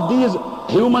all these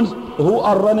humans who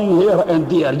are running here and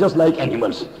there just like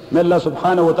animals. May Allah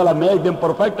subhanahu wa ta'ala make them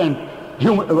perfect and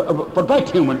perfect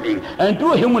human being, and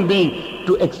to a human being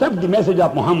to accept the message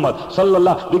of Muhammad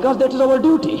sallallahu, because that is our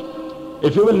duty.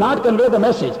 If you will not convey the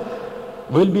message,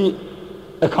 we will be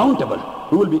accountable.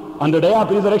 We will be on the day of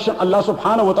resurrection. Allah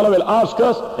subhanahu wa ta'ala will ask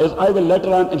us, as I will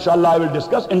later on inshallah I will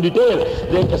discuss in detail,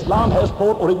 that Islam has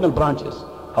 4 original branches.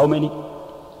 How many?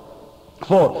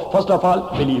 4. First of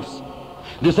all, beliefs.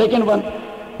 The second one,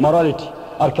 morality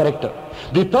or character.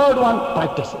 The third one,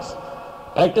 practices.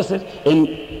 Practices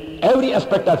in every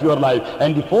aspect of your life.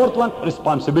 And the fourth one,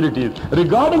 responsibilities.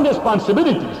 Regarding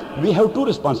responsibilities, we have 2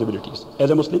 responsibilities. As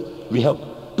a Muslim, we have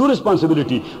 2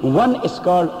 responsibilities. One is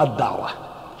called ad-da'wah,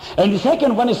 and the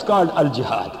second one is called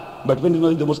al-jihad. But when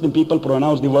the Muslim people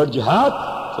pronounce the word jihad,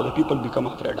 so the people become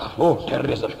afraid of, oh,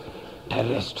 terrorism,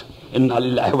 terrorist. Inna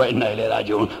lillahi wa inna ilayhi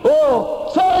raji'un.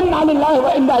 Oh, say inna lillahi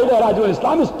wa inna ilayhi raji'un.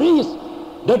 Islam is peace.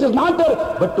 That is not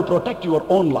there. But to protect your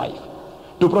own life,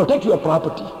 to protect your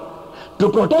property, to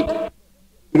protect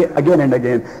again and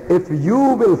again. If you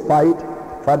will fight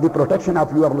for the protection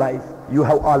of your life, you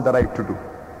have all the right to do.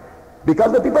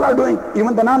 Because the people are doing,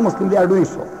 even the non-Muslims, they are doing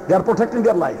so. They are protecting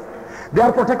their life. They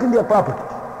are protecting their property.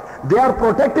 They are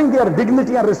protecting their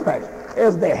dignity and respect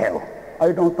as they have.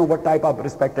 I don't know what type of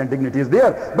respect and dignity is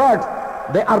there,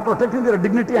 but they are protecting their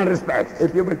dignity and respect.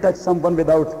 If you will touch someone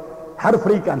without her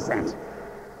free consent,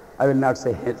 I will not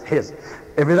say his.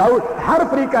 If without her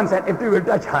free consent, if you will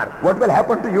touch her, what will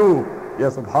happen to you?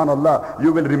 Yes, subhanallah,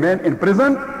 you will remain in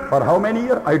prison for how many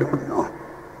years? I don't know.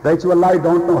 That's what I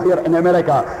don't know here in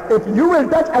America. If you will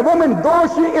touch a woman, though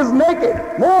she is naked,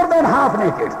 more than half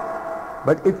naked,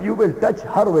 but if you will touch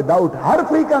her without her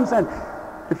free consent,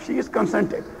 if she is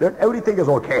consented, then everything is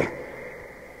okay.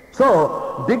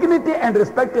 So, dignity and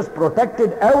respect is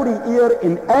protected every year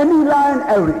in any law and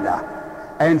every law.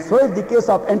 And so is the case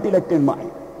of intellect and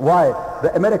mind. Why?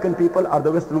 The American people or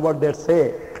the Western world, they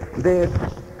say,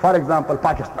 for example,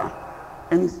 Pakistan.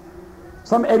 In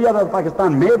some areas of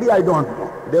Pakistan, maybe I don't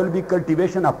know, there will be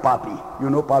cultivation of poppy. You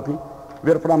know poppy?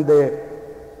 Where from they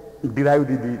derive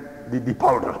the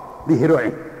powder, the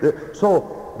heroin.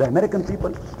 So the American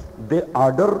people, they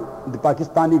order the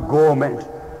Pakistani government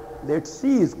that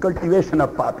cease cultivation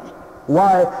of poppy.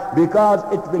 Why? Because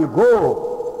it will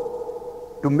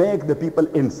go to make the people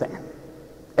insane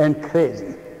and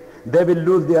crazy. They will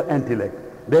lose their intellect.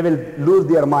 They will lose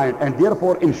their mind. And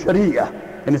therefore in Sharia,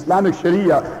 in Islamic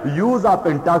Sharia, use of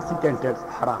intoxicant is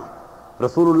haram.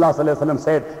 Rasulullah sallallahu alaihi wasallam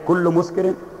said, "Kullu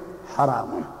muskirin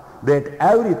haramun." That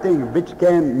everything which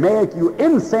can make you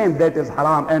insane, that is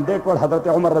haram. And that's what Hazrat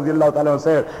Umar radiallahu ta'ala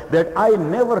said, that I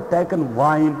never taken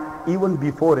wine even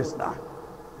before Islam.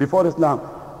 Before Islam.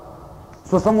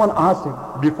 So someone asked him,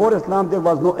 before Islam there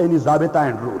was no any zabita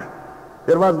and rule.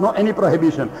 There was no any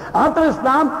prohibition. After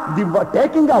Islam, the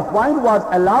taking of wine was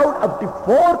allowed up to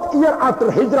 4th year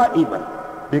after Hijrah even.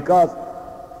 Because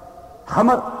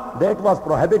Khamar, that was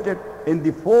prohibited in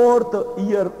the 4th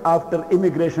year after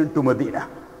immigration to Medina.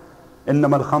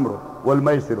 إنما الخمر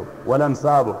والميسر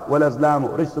والأنصاب والأزلام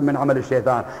رجس من عمل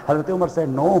الشيطان. Hazrat Umar said,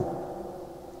 no.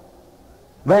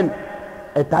 When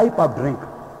a type of drink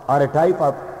or a type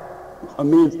of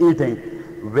means eating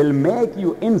will make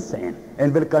you insane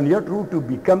and will convert you to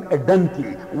become a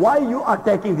donkey, why you are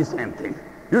taking the same thing?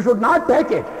 You should not take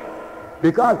it,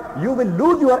 because you will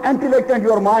lose your intellect and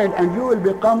your mind, and you will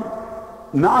become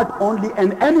not only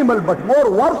an animal but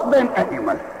more worse than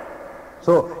animal.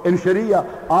 So in Sharia,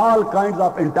 all kinds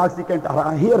of intoxicant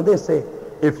are here. They say,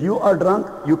 if you are drunk,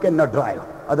 you cannot drive.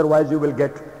 Otherwise you will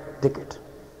get ticket.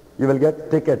 You will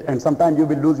get ticket, and sometimes you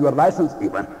will lose your license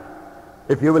even.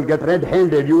 If you will get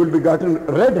red-handed, you will be gotten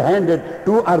red-handed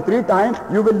 2 or 3 times.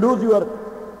 You will lose your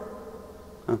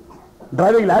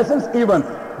driving license even.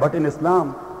 But in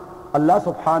Islam, Allah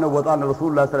subhanahu wa ta'ala,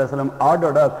 Rasulullah sallallahu alaihi wasallam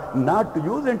ordered us not to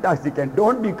use intoxicant.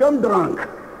 Don't become drunk.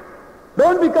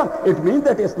 Don't become. It means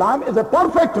that Islam is a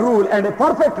perfect rule and a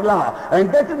perfect law,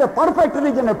 and that is a perfect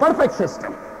religion, a perfect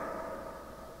system.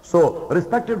 So,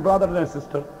 respected brothers and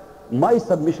sisters, my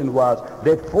submission was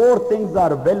that 4 things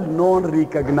are well known,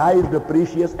 recognized,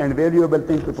 precious and valuable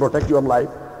things to protect your life,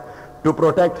 to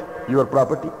protect your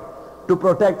property, to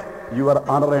protect your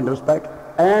honor and respect,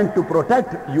 and to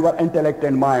protect your intellect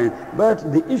and mind.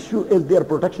 But the issue is their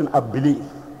protection of belief.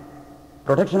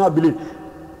 Protection of belief.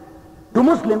 To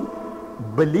Muslim,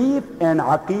 belief and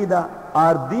aqidah,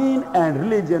 our deen and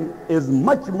religion is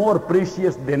much more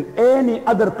precious than any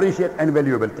other precious and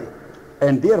valuable thing.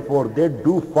 And therefore they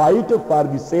do fight for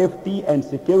the safety and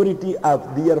security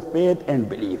of their faith and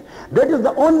belief. That is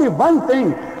the only one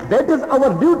thing that is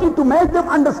our duty to make them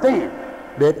understand.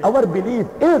 That our belief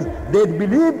is, that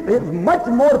belief is much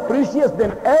more precious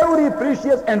than every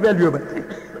precious and valuable thing.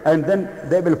 And then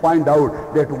they will find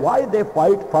out that why they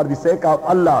fight for the sake of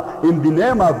Allah, in the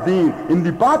name of deen, in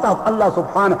the path of Allah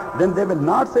subhanahu. Then they will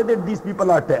not say that these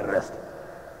people are terrorists,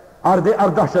 or they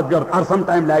are dahshatgard, or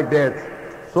sometime like that.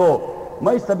 So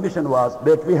my submission was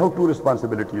that we have 2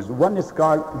 responsibilities. One is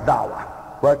called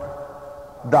dawah.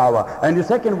 What? Dawah. And the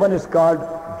second one is called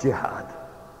jihad.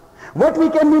 What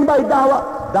we can mean by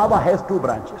dawah? Dawah has 2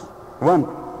 branches. One,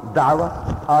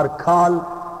 dawah or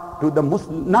call to the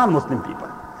non-Muslim people.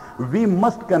 We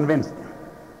must convince them.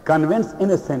 Convince in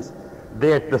a sense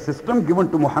that the system given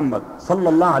to Muhammad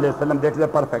sallallahu alayhi wa sallam, that is a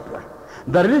perfect one.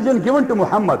 The religion given to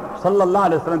Muhammad sallallahu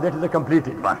alayhi wa sallam, that is a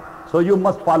completed one. So you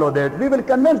must follow that. We will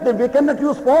convince them. We cannot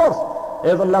use force.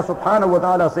 As Allah subhanahu wa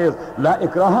ta'ala says, La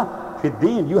ikraha fi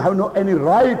deen. You have no any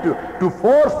right to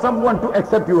force someone to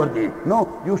accept your deen.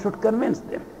 No, you should convince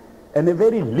them in a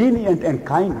very lenient and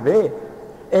kind way.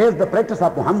 As the practice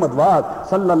of Muhammad was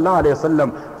sallallahu alayhi wa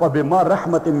sallam, فَبِمَا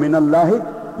رَحْمَةٍ مِّنَ اللَّهِ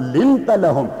لِنْتَ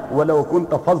لَهُمْ وَلَوْ كُنْتَ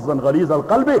فَظًّا غَلِيظَ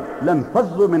الْقَلْبِ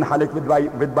لَنْفَضُّوا مِنْ حَوْلِكَ.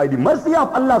 With by the mercy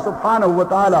of Allah subhanahu wa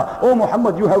ta'ala, O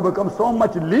Muhammad, you have become so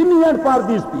much lenient for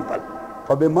these people.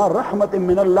 فَبِمَا رَحْمَةٍ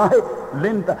مِّنَ اللَّهِ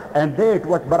لِنْتَ. And that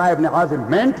what Bara ibn Azim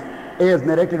meant, as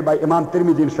narrated by Imam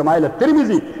Tirmidhi in Shama'il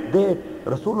al-Tirmidhi, that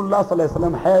Rasulullah sallallahu alayhi wa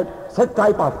sallam had such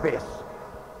type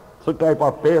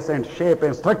of face and shape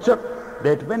and structure,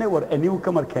 that whenever a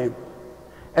newcomer came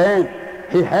and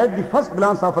he had the first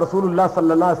glance of Rasulullah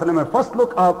sallallahu alaihi wasallam and first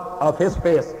look of his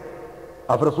face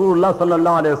of Rasulullah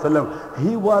sallallahu alaihi wasallam,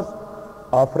 he was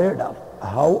afraid of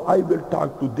how I will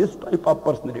talk to this type of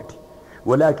personality.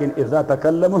 ولكن إذا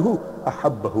تكلمه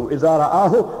أحبه إذا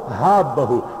رآه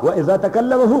هابه وإذا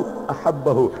تكلمه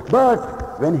أحبه.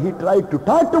 But when he tried to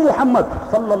talk to Muhammad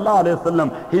sallallahu alaihi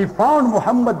wasallam, he found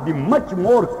Muhammad the much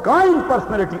more kind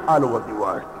personality all over the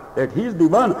world. That he is the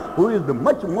one who is the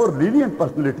much more lenient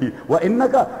personality.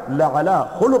 وَإِنَّكَ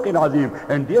لَعَلَىٰ خُلُقٍ عَظِيمٍ.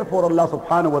 And therefore Allah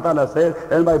subhanahu wa ta'ala says,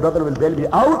 and my brother will bail me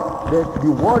out, that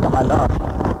the word Allah,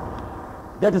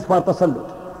 that is for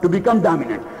tasallut, to become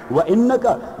dominant.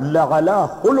 وَإِنَّكَ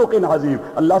لَعَلَىٰ خُلُقٍ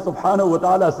عَظِيمٍ. Allah subhanahu wa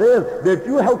ta'ala says that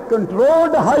you have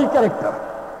controlled high character.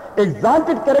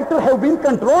 Exalted character have been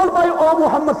controlled by O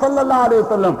Muhammad sallallahu alayhi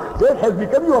wa sallam. That has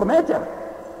become your nature.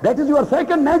 That is your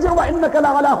second nature. وَإِنَّكَ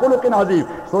لَعَلَىٰ خُلُقٍ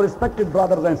عَظِيمٍ. So respected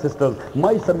brothers and sisters,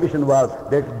 my submission was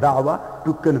that da'wah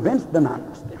to convince the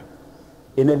non-Muslim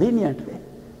in a lenient way,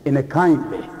 in a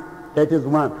kind way. That is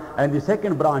one. And the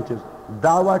second branch is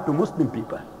da'wah to Muslim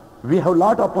people. We have a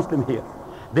lot of Muslims here.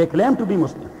 They claim to be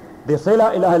Muslim. They say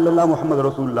La ilaha illallah Muhammad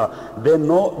Rasulullah. They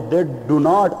know they do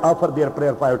not offer their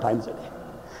prayer 5 times a day.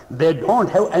 They don't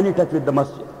have any touch with the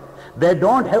masjid. They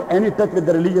don't have any touch with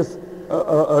the religious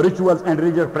rituals and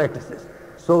religious practices.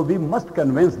 So we must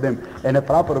convince them in a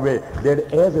proper way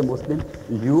that as a Muslim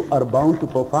you are bound to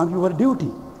perform your duty.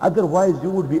 Otherwise you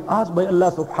would be asked by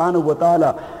Allah subhanahu wa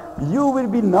ta'ala. You will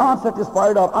be not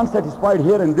satisfied or unsatisfied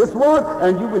here in this world,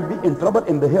 and you will be in trouble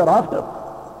in the hereafter.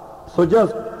 So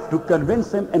just to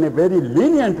convince him in a very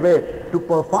lenient way to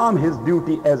perform his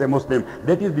duty as a Muslim.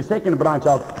 That is the second branch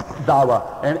of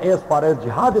dawah. And as far as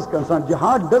jihad is concerned,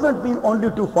 jihad doesn't mean only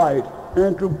to fight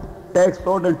and to take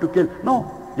sword and to kill.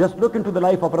 No, just look into the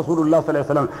life of Rasulullah sallallahu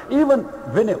alaihi wasallam. Even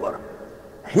whenever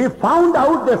he found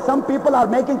out that some people are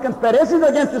making conspiracies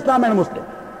against Islam and Muslim,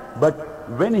 but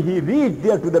when he reached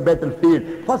there to the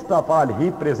battlefield, first of all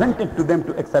he presented to them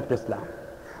to accept Islam.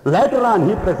 Later on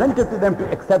he presented to them to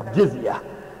accept jizya,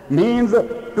 means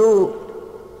to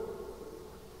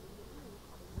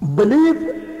believe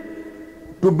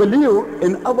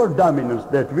in our dominance,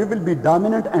 that we will be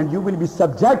dominant and you will be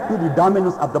subject to the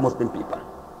dominance of the Muslim people.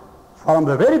 From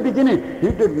the very beginning,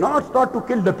 he did not start to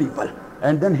kill the people.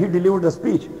 And then he delivered a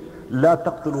speech, La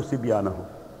taqtulu sibyanahum.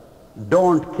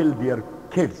 Don't kill their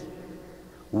kids.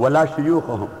 Wala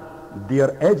shuyukhahum,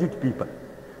 their aged people.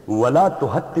 Wala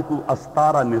tuhattiku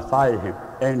astara nisaihim.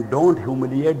 And don't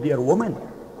humiliate their women.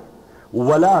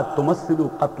 Wala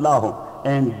tumassilu qatlahum.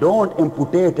 and don't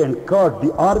amputate and cut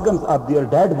the organs of their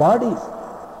dead bodies.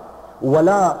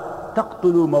 وَلَا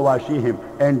تَقْتُلُوا مَوَاشِيهِمْ,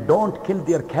 and don't kill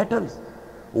their cattle.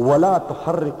 وَلَا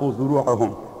تُحَرِّقُوا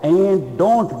ذُرُوعَهُمْ, and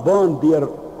don't burn their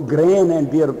grain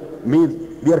and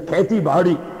their catty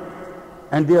body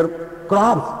and their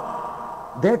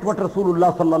crops. That's what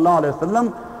Rasulullah sallallahu alaihi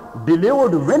wasallam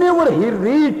delivered whenever he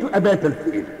reached a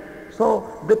battlefield. So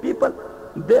the people,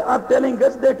 they are telling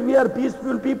us that we are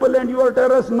peaceful people and you are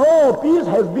terrorists. No, peace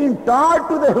has been taught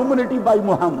to the humanity by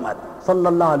Muhammad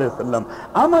sallallahu alaihi wasallam.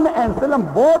 Aman and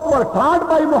Salam both were taught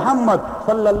by Muhammad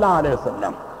sallallahu alaihi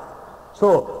wasallam.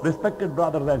 So, respected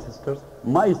brothers and sisters,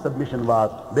 my submission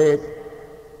was that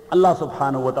Allah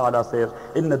subhanahu wa ta'ala says,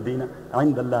 Inna deena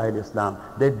inda Allahi al-Islam,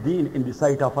 that deen in the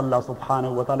sight of Allah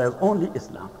subhanahu wa ta'ala is only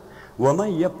Islam.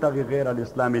 وَمَنْ يَبْتَغِ غَيْرَ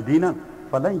الْإِسْلَامِ دِينًا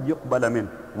فَلَنْ يُقْبَلَ مِنْهُ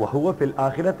وَهُوَ فِي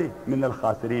الْآخِرَةِ مِنَ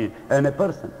الْخَاسِرِينَ. And a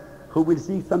person who will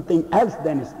seek something else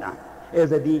than Islam,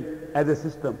 as a deen, as a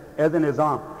system, as an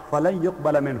nizam, فَلَنْ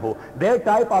يُقْبَلَ مِنْهُ. Their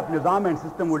type of nizam and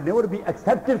system will never be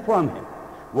accepted from him.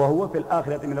 وَهُوَ فِي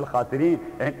الْآخِرَةِ مِنَ الْخَاسِرِينَ.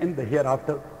 And in the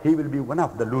hereafter, he will be one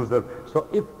of the losers. So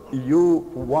if you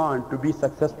want to be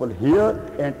successful here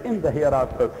and in the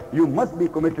hereafter, you must be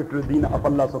committed to the deen of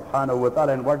Allah subhanahu wa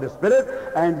ta'ala and word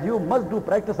spirit, and you must do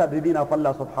practice of the deen of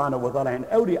Allah subhanahu wa ta'ala in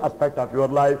every aspect of your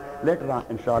life. Later on,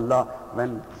 inshallah,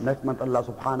 when next month Allah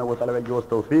subhanahu wa ta'ala will give us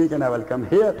tawfiq and I will come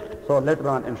here. So later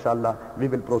on, inshallah, we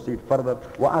will proceed further.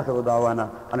 Wa akhiru da'wana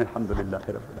and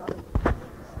alhamdulillahi rabbil alamin.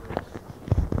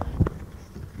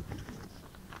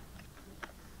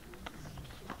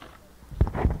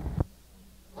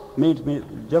 Means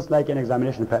just like an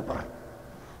examination paper,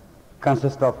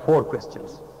 consists of 4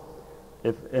 questions.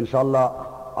 If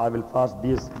inshallah I will pass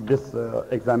this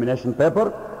examination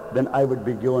paper, then I would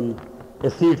be given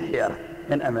a seat here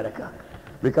in America,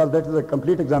 because that is a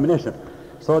complete examination.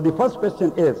 So the first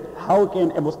question is, how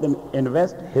can a Muslim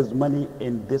invest his money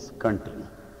in this country?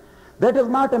 That is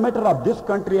not a matter of this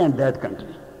country and that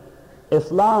country.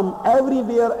 Islam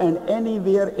everywhere and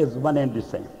anywhere is one and the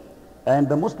same, and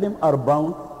the Muslims are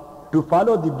bound to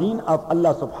follow the deen of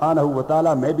Allah subhanahu wa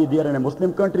ta'ala, maybe they are in a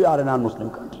Muslim country or a non-Muslim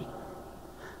country.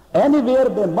 Anywhere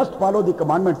they must follow the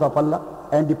commandments of Allah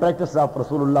and the practice of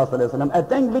Rasulullah sallallahu alaihi wasallam. A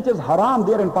thing which is haram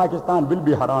there in Pakistan will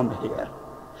be haram here.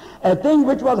 A thing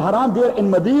which was haram there in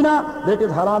Medina, that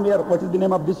is haram here. What is the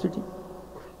name of this city?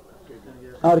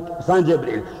 Or San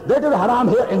Gabriel. That is haram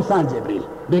here in San Gabriel,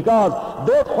 because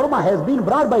that hurma has been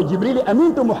brought by Jibreel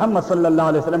Amin to Muhammad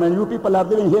sallallahu alaihi wasallam, and you people are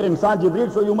living here in San Gabriel,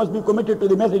 so you must be committed to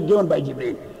the message given by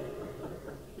Jibreel.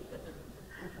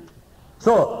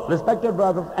 So, respected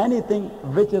brothers, anything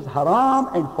which is haram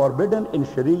and forbidden in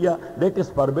Sharia, that is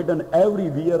forbidden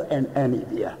everywhere and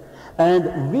anywhere.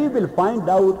 And we will find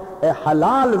out a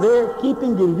halal way,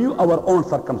 keeping in view our own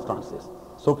circumstances.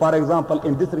 So, for example,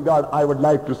 in this regard, I would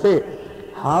like to say,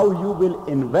 how you will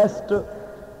invest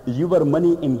your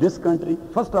money in this country.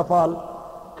 First of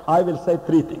all, I will say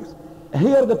 3 things.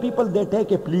 Here the people, they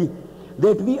take a plea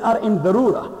that we are in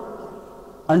darura.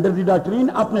 Under the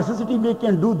doctrine of necessity, we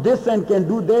can do this and can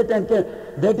do that, and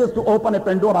that is to open a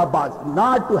Pandora box,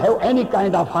 not to have any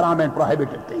kind of haram and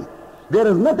prohibited thing. There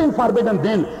is nothing forbidden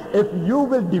then if you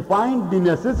will define the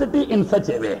necessity in such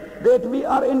a way that we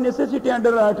are in necessity,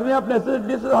 under the doctrine of necessity,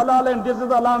 this is halal and this is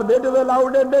halal, that is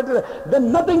allowed and that is, then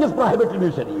nothing is prohibited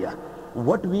in Sharia.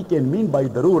 What we can mean by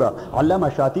darura, Allama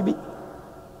Shatibi,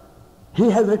 he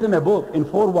has written a book in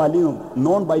 4 volumes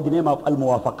known by the name of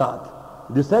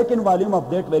Al-Muwafaqat. The second volume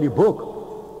of that very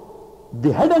book,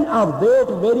 the heading of that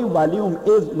very volume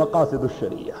is Maqasid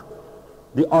al-Sharia,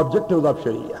 the objectives of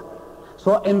Sharia.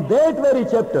 So in that very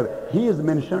chapter, he is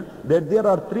mentioned that there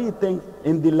are 3 things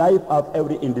in the life of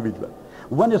every individual.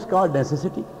 One is called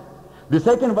necessity, the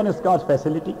second one is called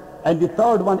facility, and the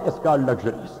third one is called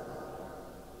luxuries.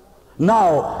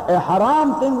 Now, a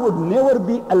haram thing would never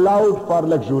be allowed for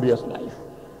luxurious life.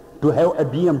 To have a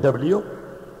BMW,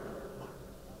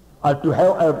 or to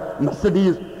have a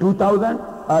Mercedes 2000,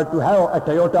 or to have a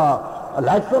Toyota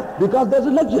Lexus, because there's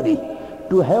a luxury.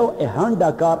 To have a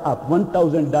Honda car of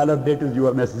 $1,000, that is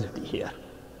your necessity here,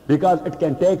 because it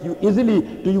can take you easily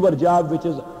to your job, which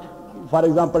is, for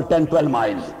example, 10-12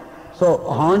 miles. So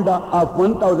Honda of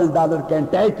 $1,000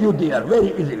 can take you there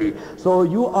very easily. So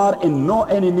you are in no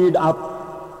any need of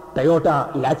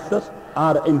Toyota Lexus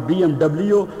or in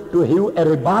BMW to have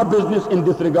a riba business in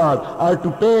this regard, or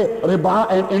to pay riba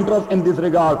and interest in this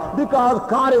regard, because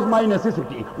car is my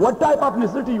necessity. What type of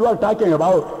necessity you are talking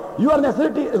about? Your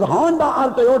necessity is Honda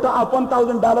or Toyota of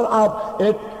 $1,000 of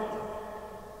it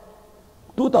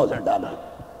 $2,000.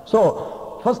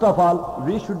 So, first of all,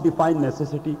 we should define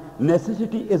necessity.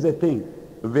 Necessity is a thing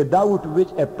without which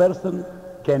a person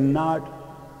cannot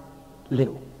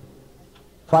live.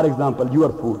 For example,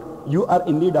 your food. You are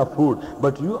in need of food,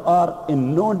 but you are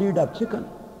in no need of chicken.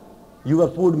 Your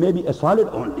food may be a solid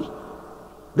only.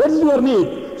 That is your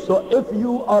need. So if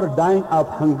you are dying of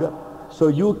hunger, so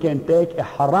you can take a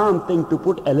haram thing to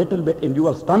put a little bit in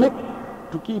your stomach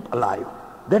to keep alive.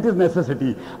 That is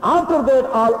necessity. After that,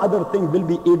 all other things will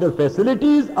be either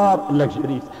facilities or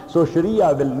luxuries. So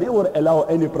Sharia will never allow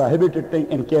any prohibited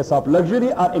thing in case of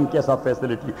luxury or in case of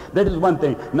facility. That is one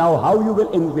thing. Now how you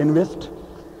will invest?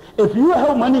 If you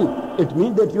have money, it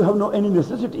means that you have no any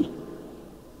necessity.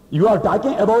 You are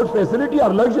talking about facility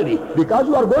or luxury because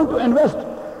you are going to invest.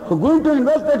 So going to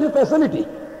invest, that is facility.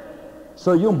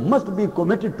 So you must be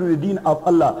committed to the deen of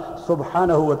Allah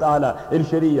subhanahu wa ta'ala. In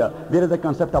Sharia, there is a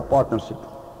concept of partnership.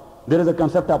 There is a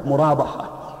concept of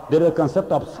murabaha. There is a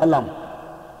concept of salam.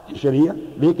 In Sharia,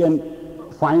 we can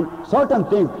find certain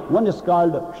things. One is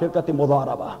called shirkat-e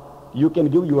mudaraba. You can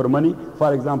give your money,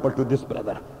 for example, to this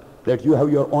brother. That you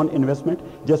have your own investment.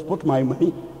 Just put my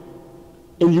money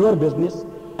in your business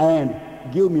and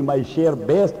give me my share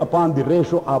based upon the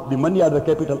ratio of the money or the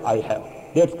capital I have.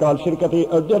 That's called shirkat-e,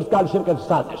 that's called shirkat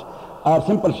sazish, or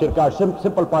simple shirkat,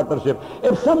 simple partnership.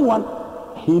 If someone,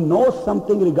 he knows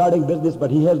something regarding business,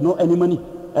 but he has no any money,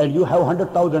 and you have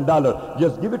 $100,000,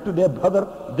 just give it to that brother,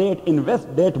 that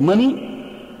invest that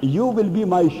money, you will be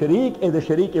my sharik as a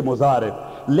sharik-e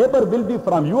muzarib. Labor will be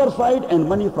from your side and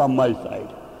money from my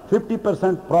side.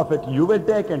 50% profit you will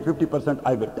take and 50%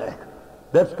 I will take.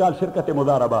 That's called shirkat-e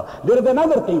mudaraba. There is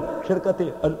another thing,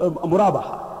 shirkat-e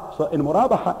murabaha. So in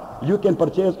murabaha, you can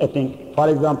purchase a thing, for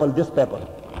example, this paper,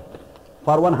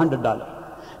 for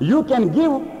 $100. You can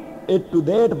give it to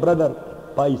that brother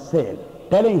by sale,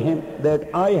 telling him that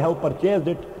I have purchased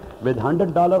it with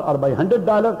 $100 or by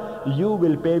 $100, you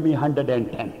will pay me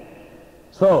 110.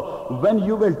 So when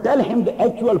you will tell him the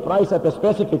actual price of a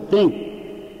specific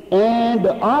thing and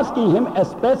asking him a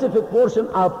specific portion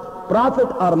of profit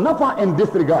or nafa in this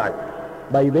regard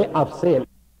by way of sale,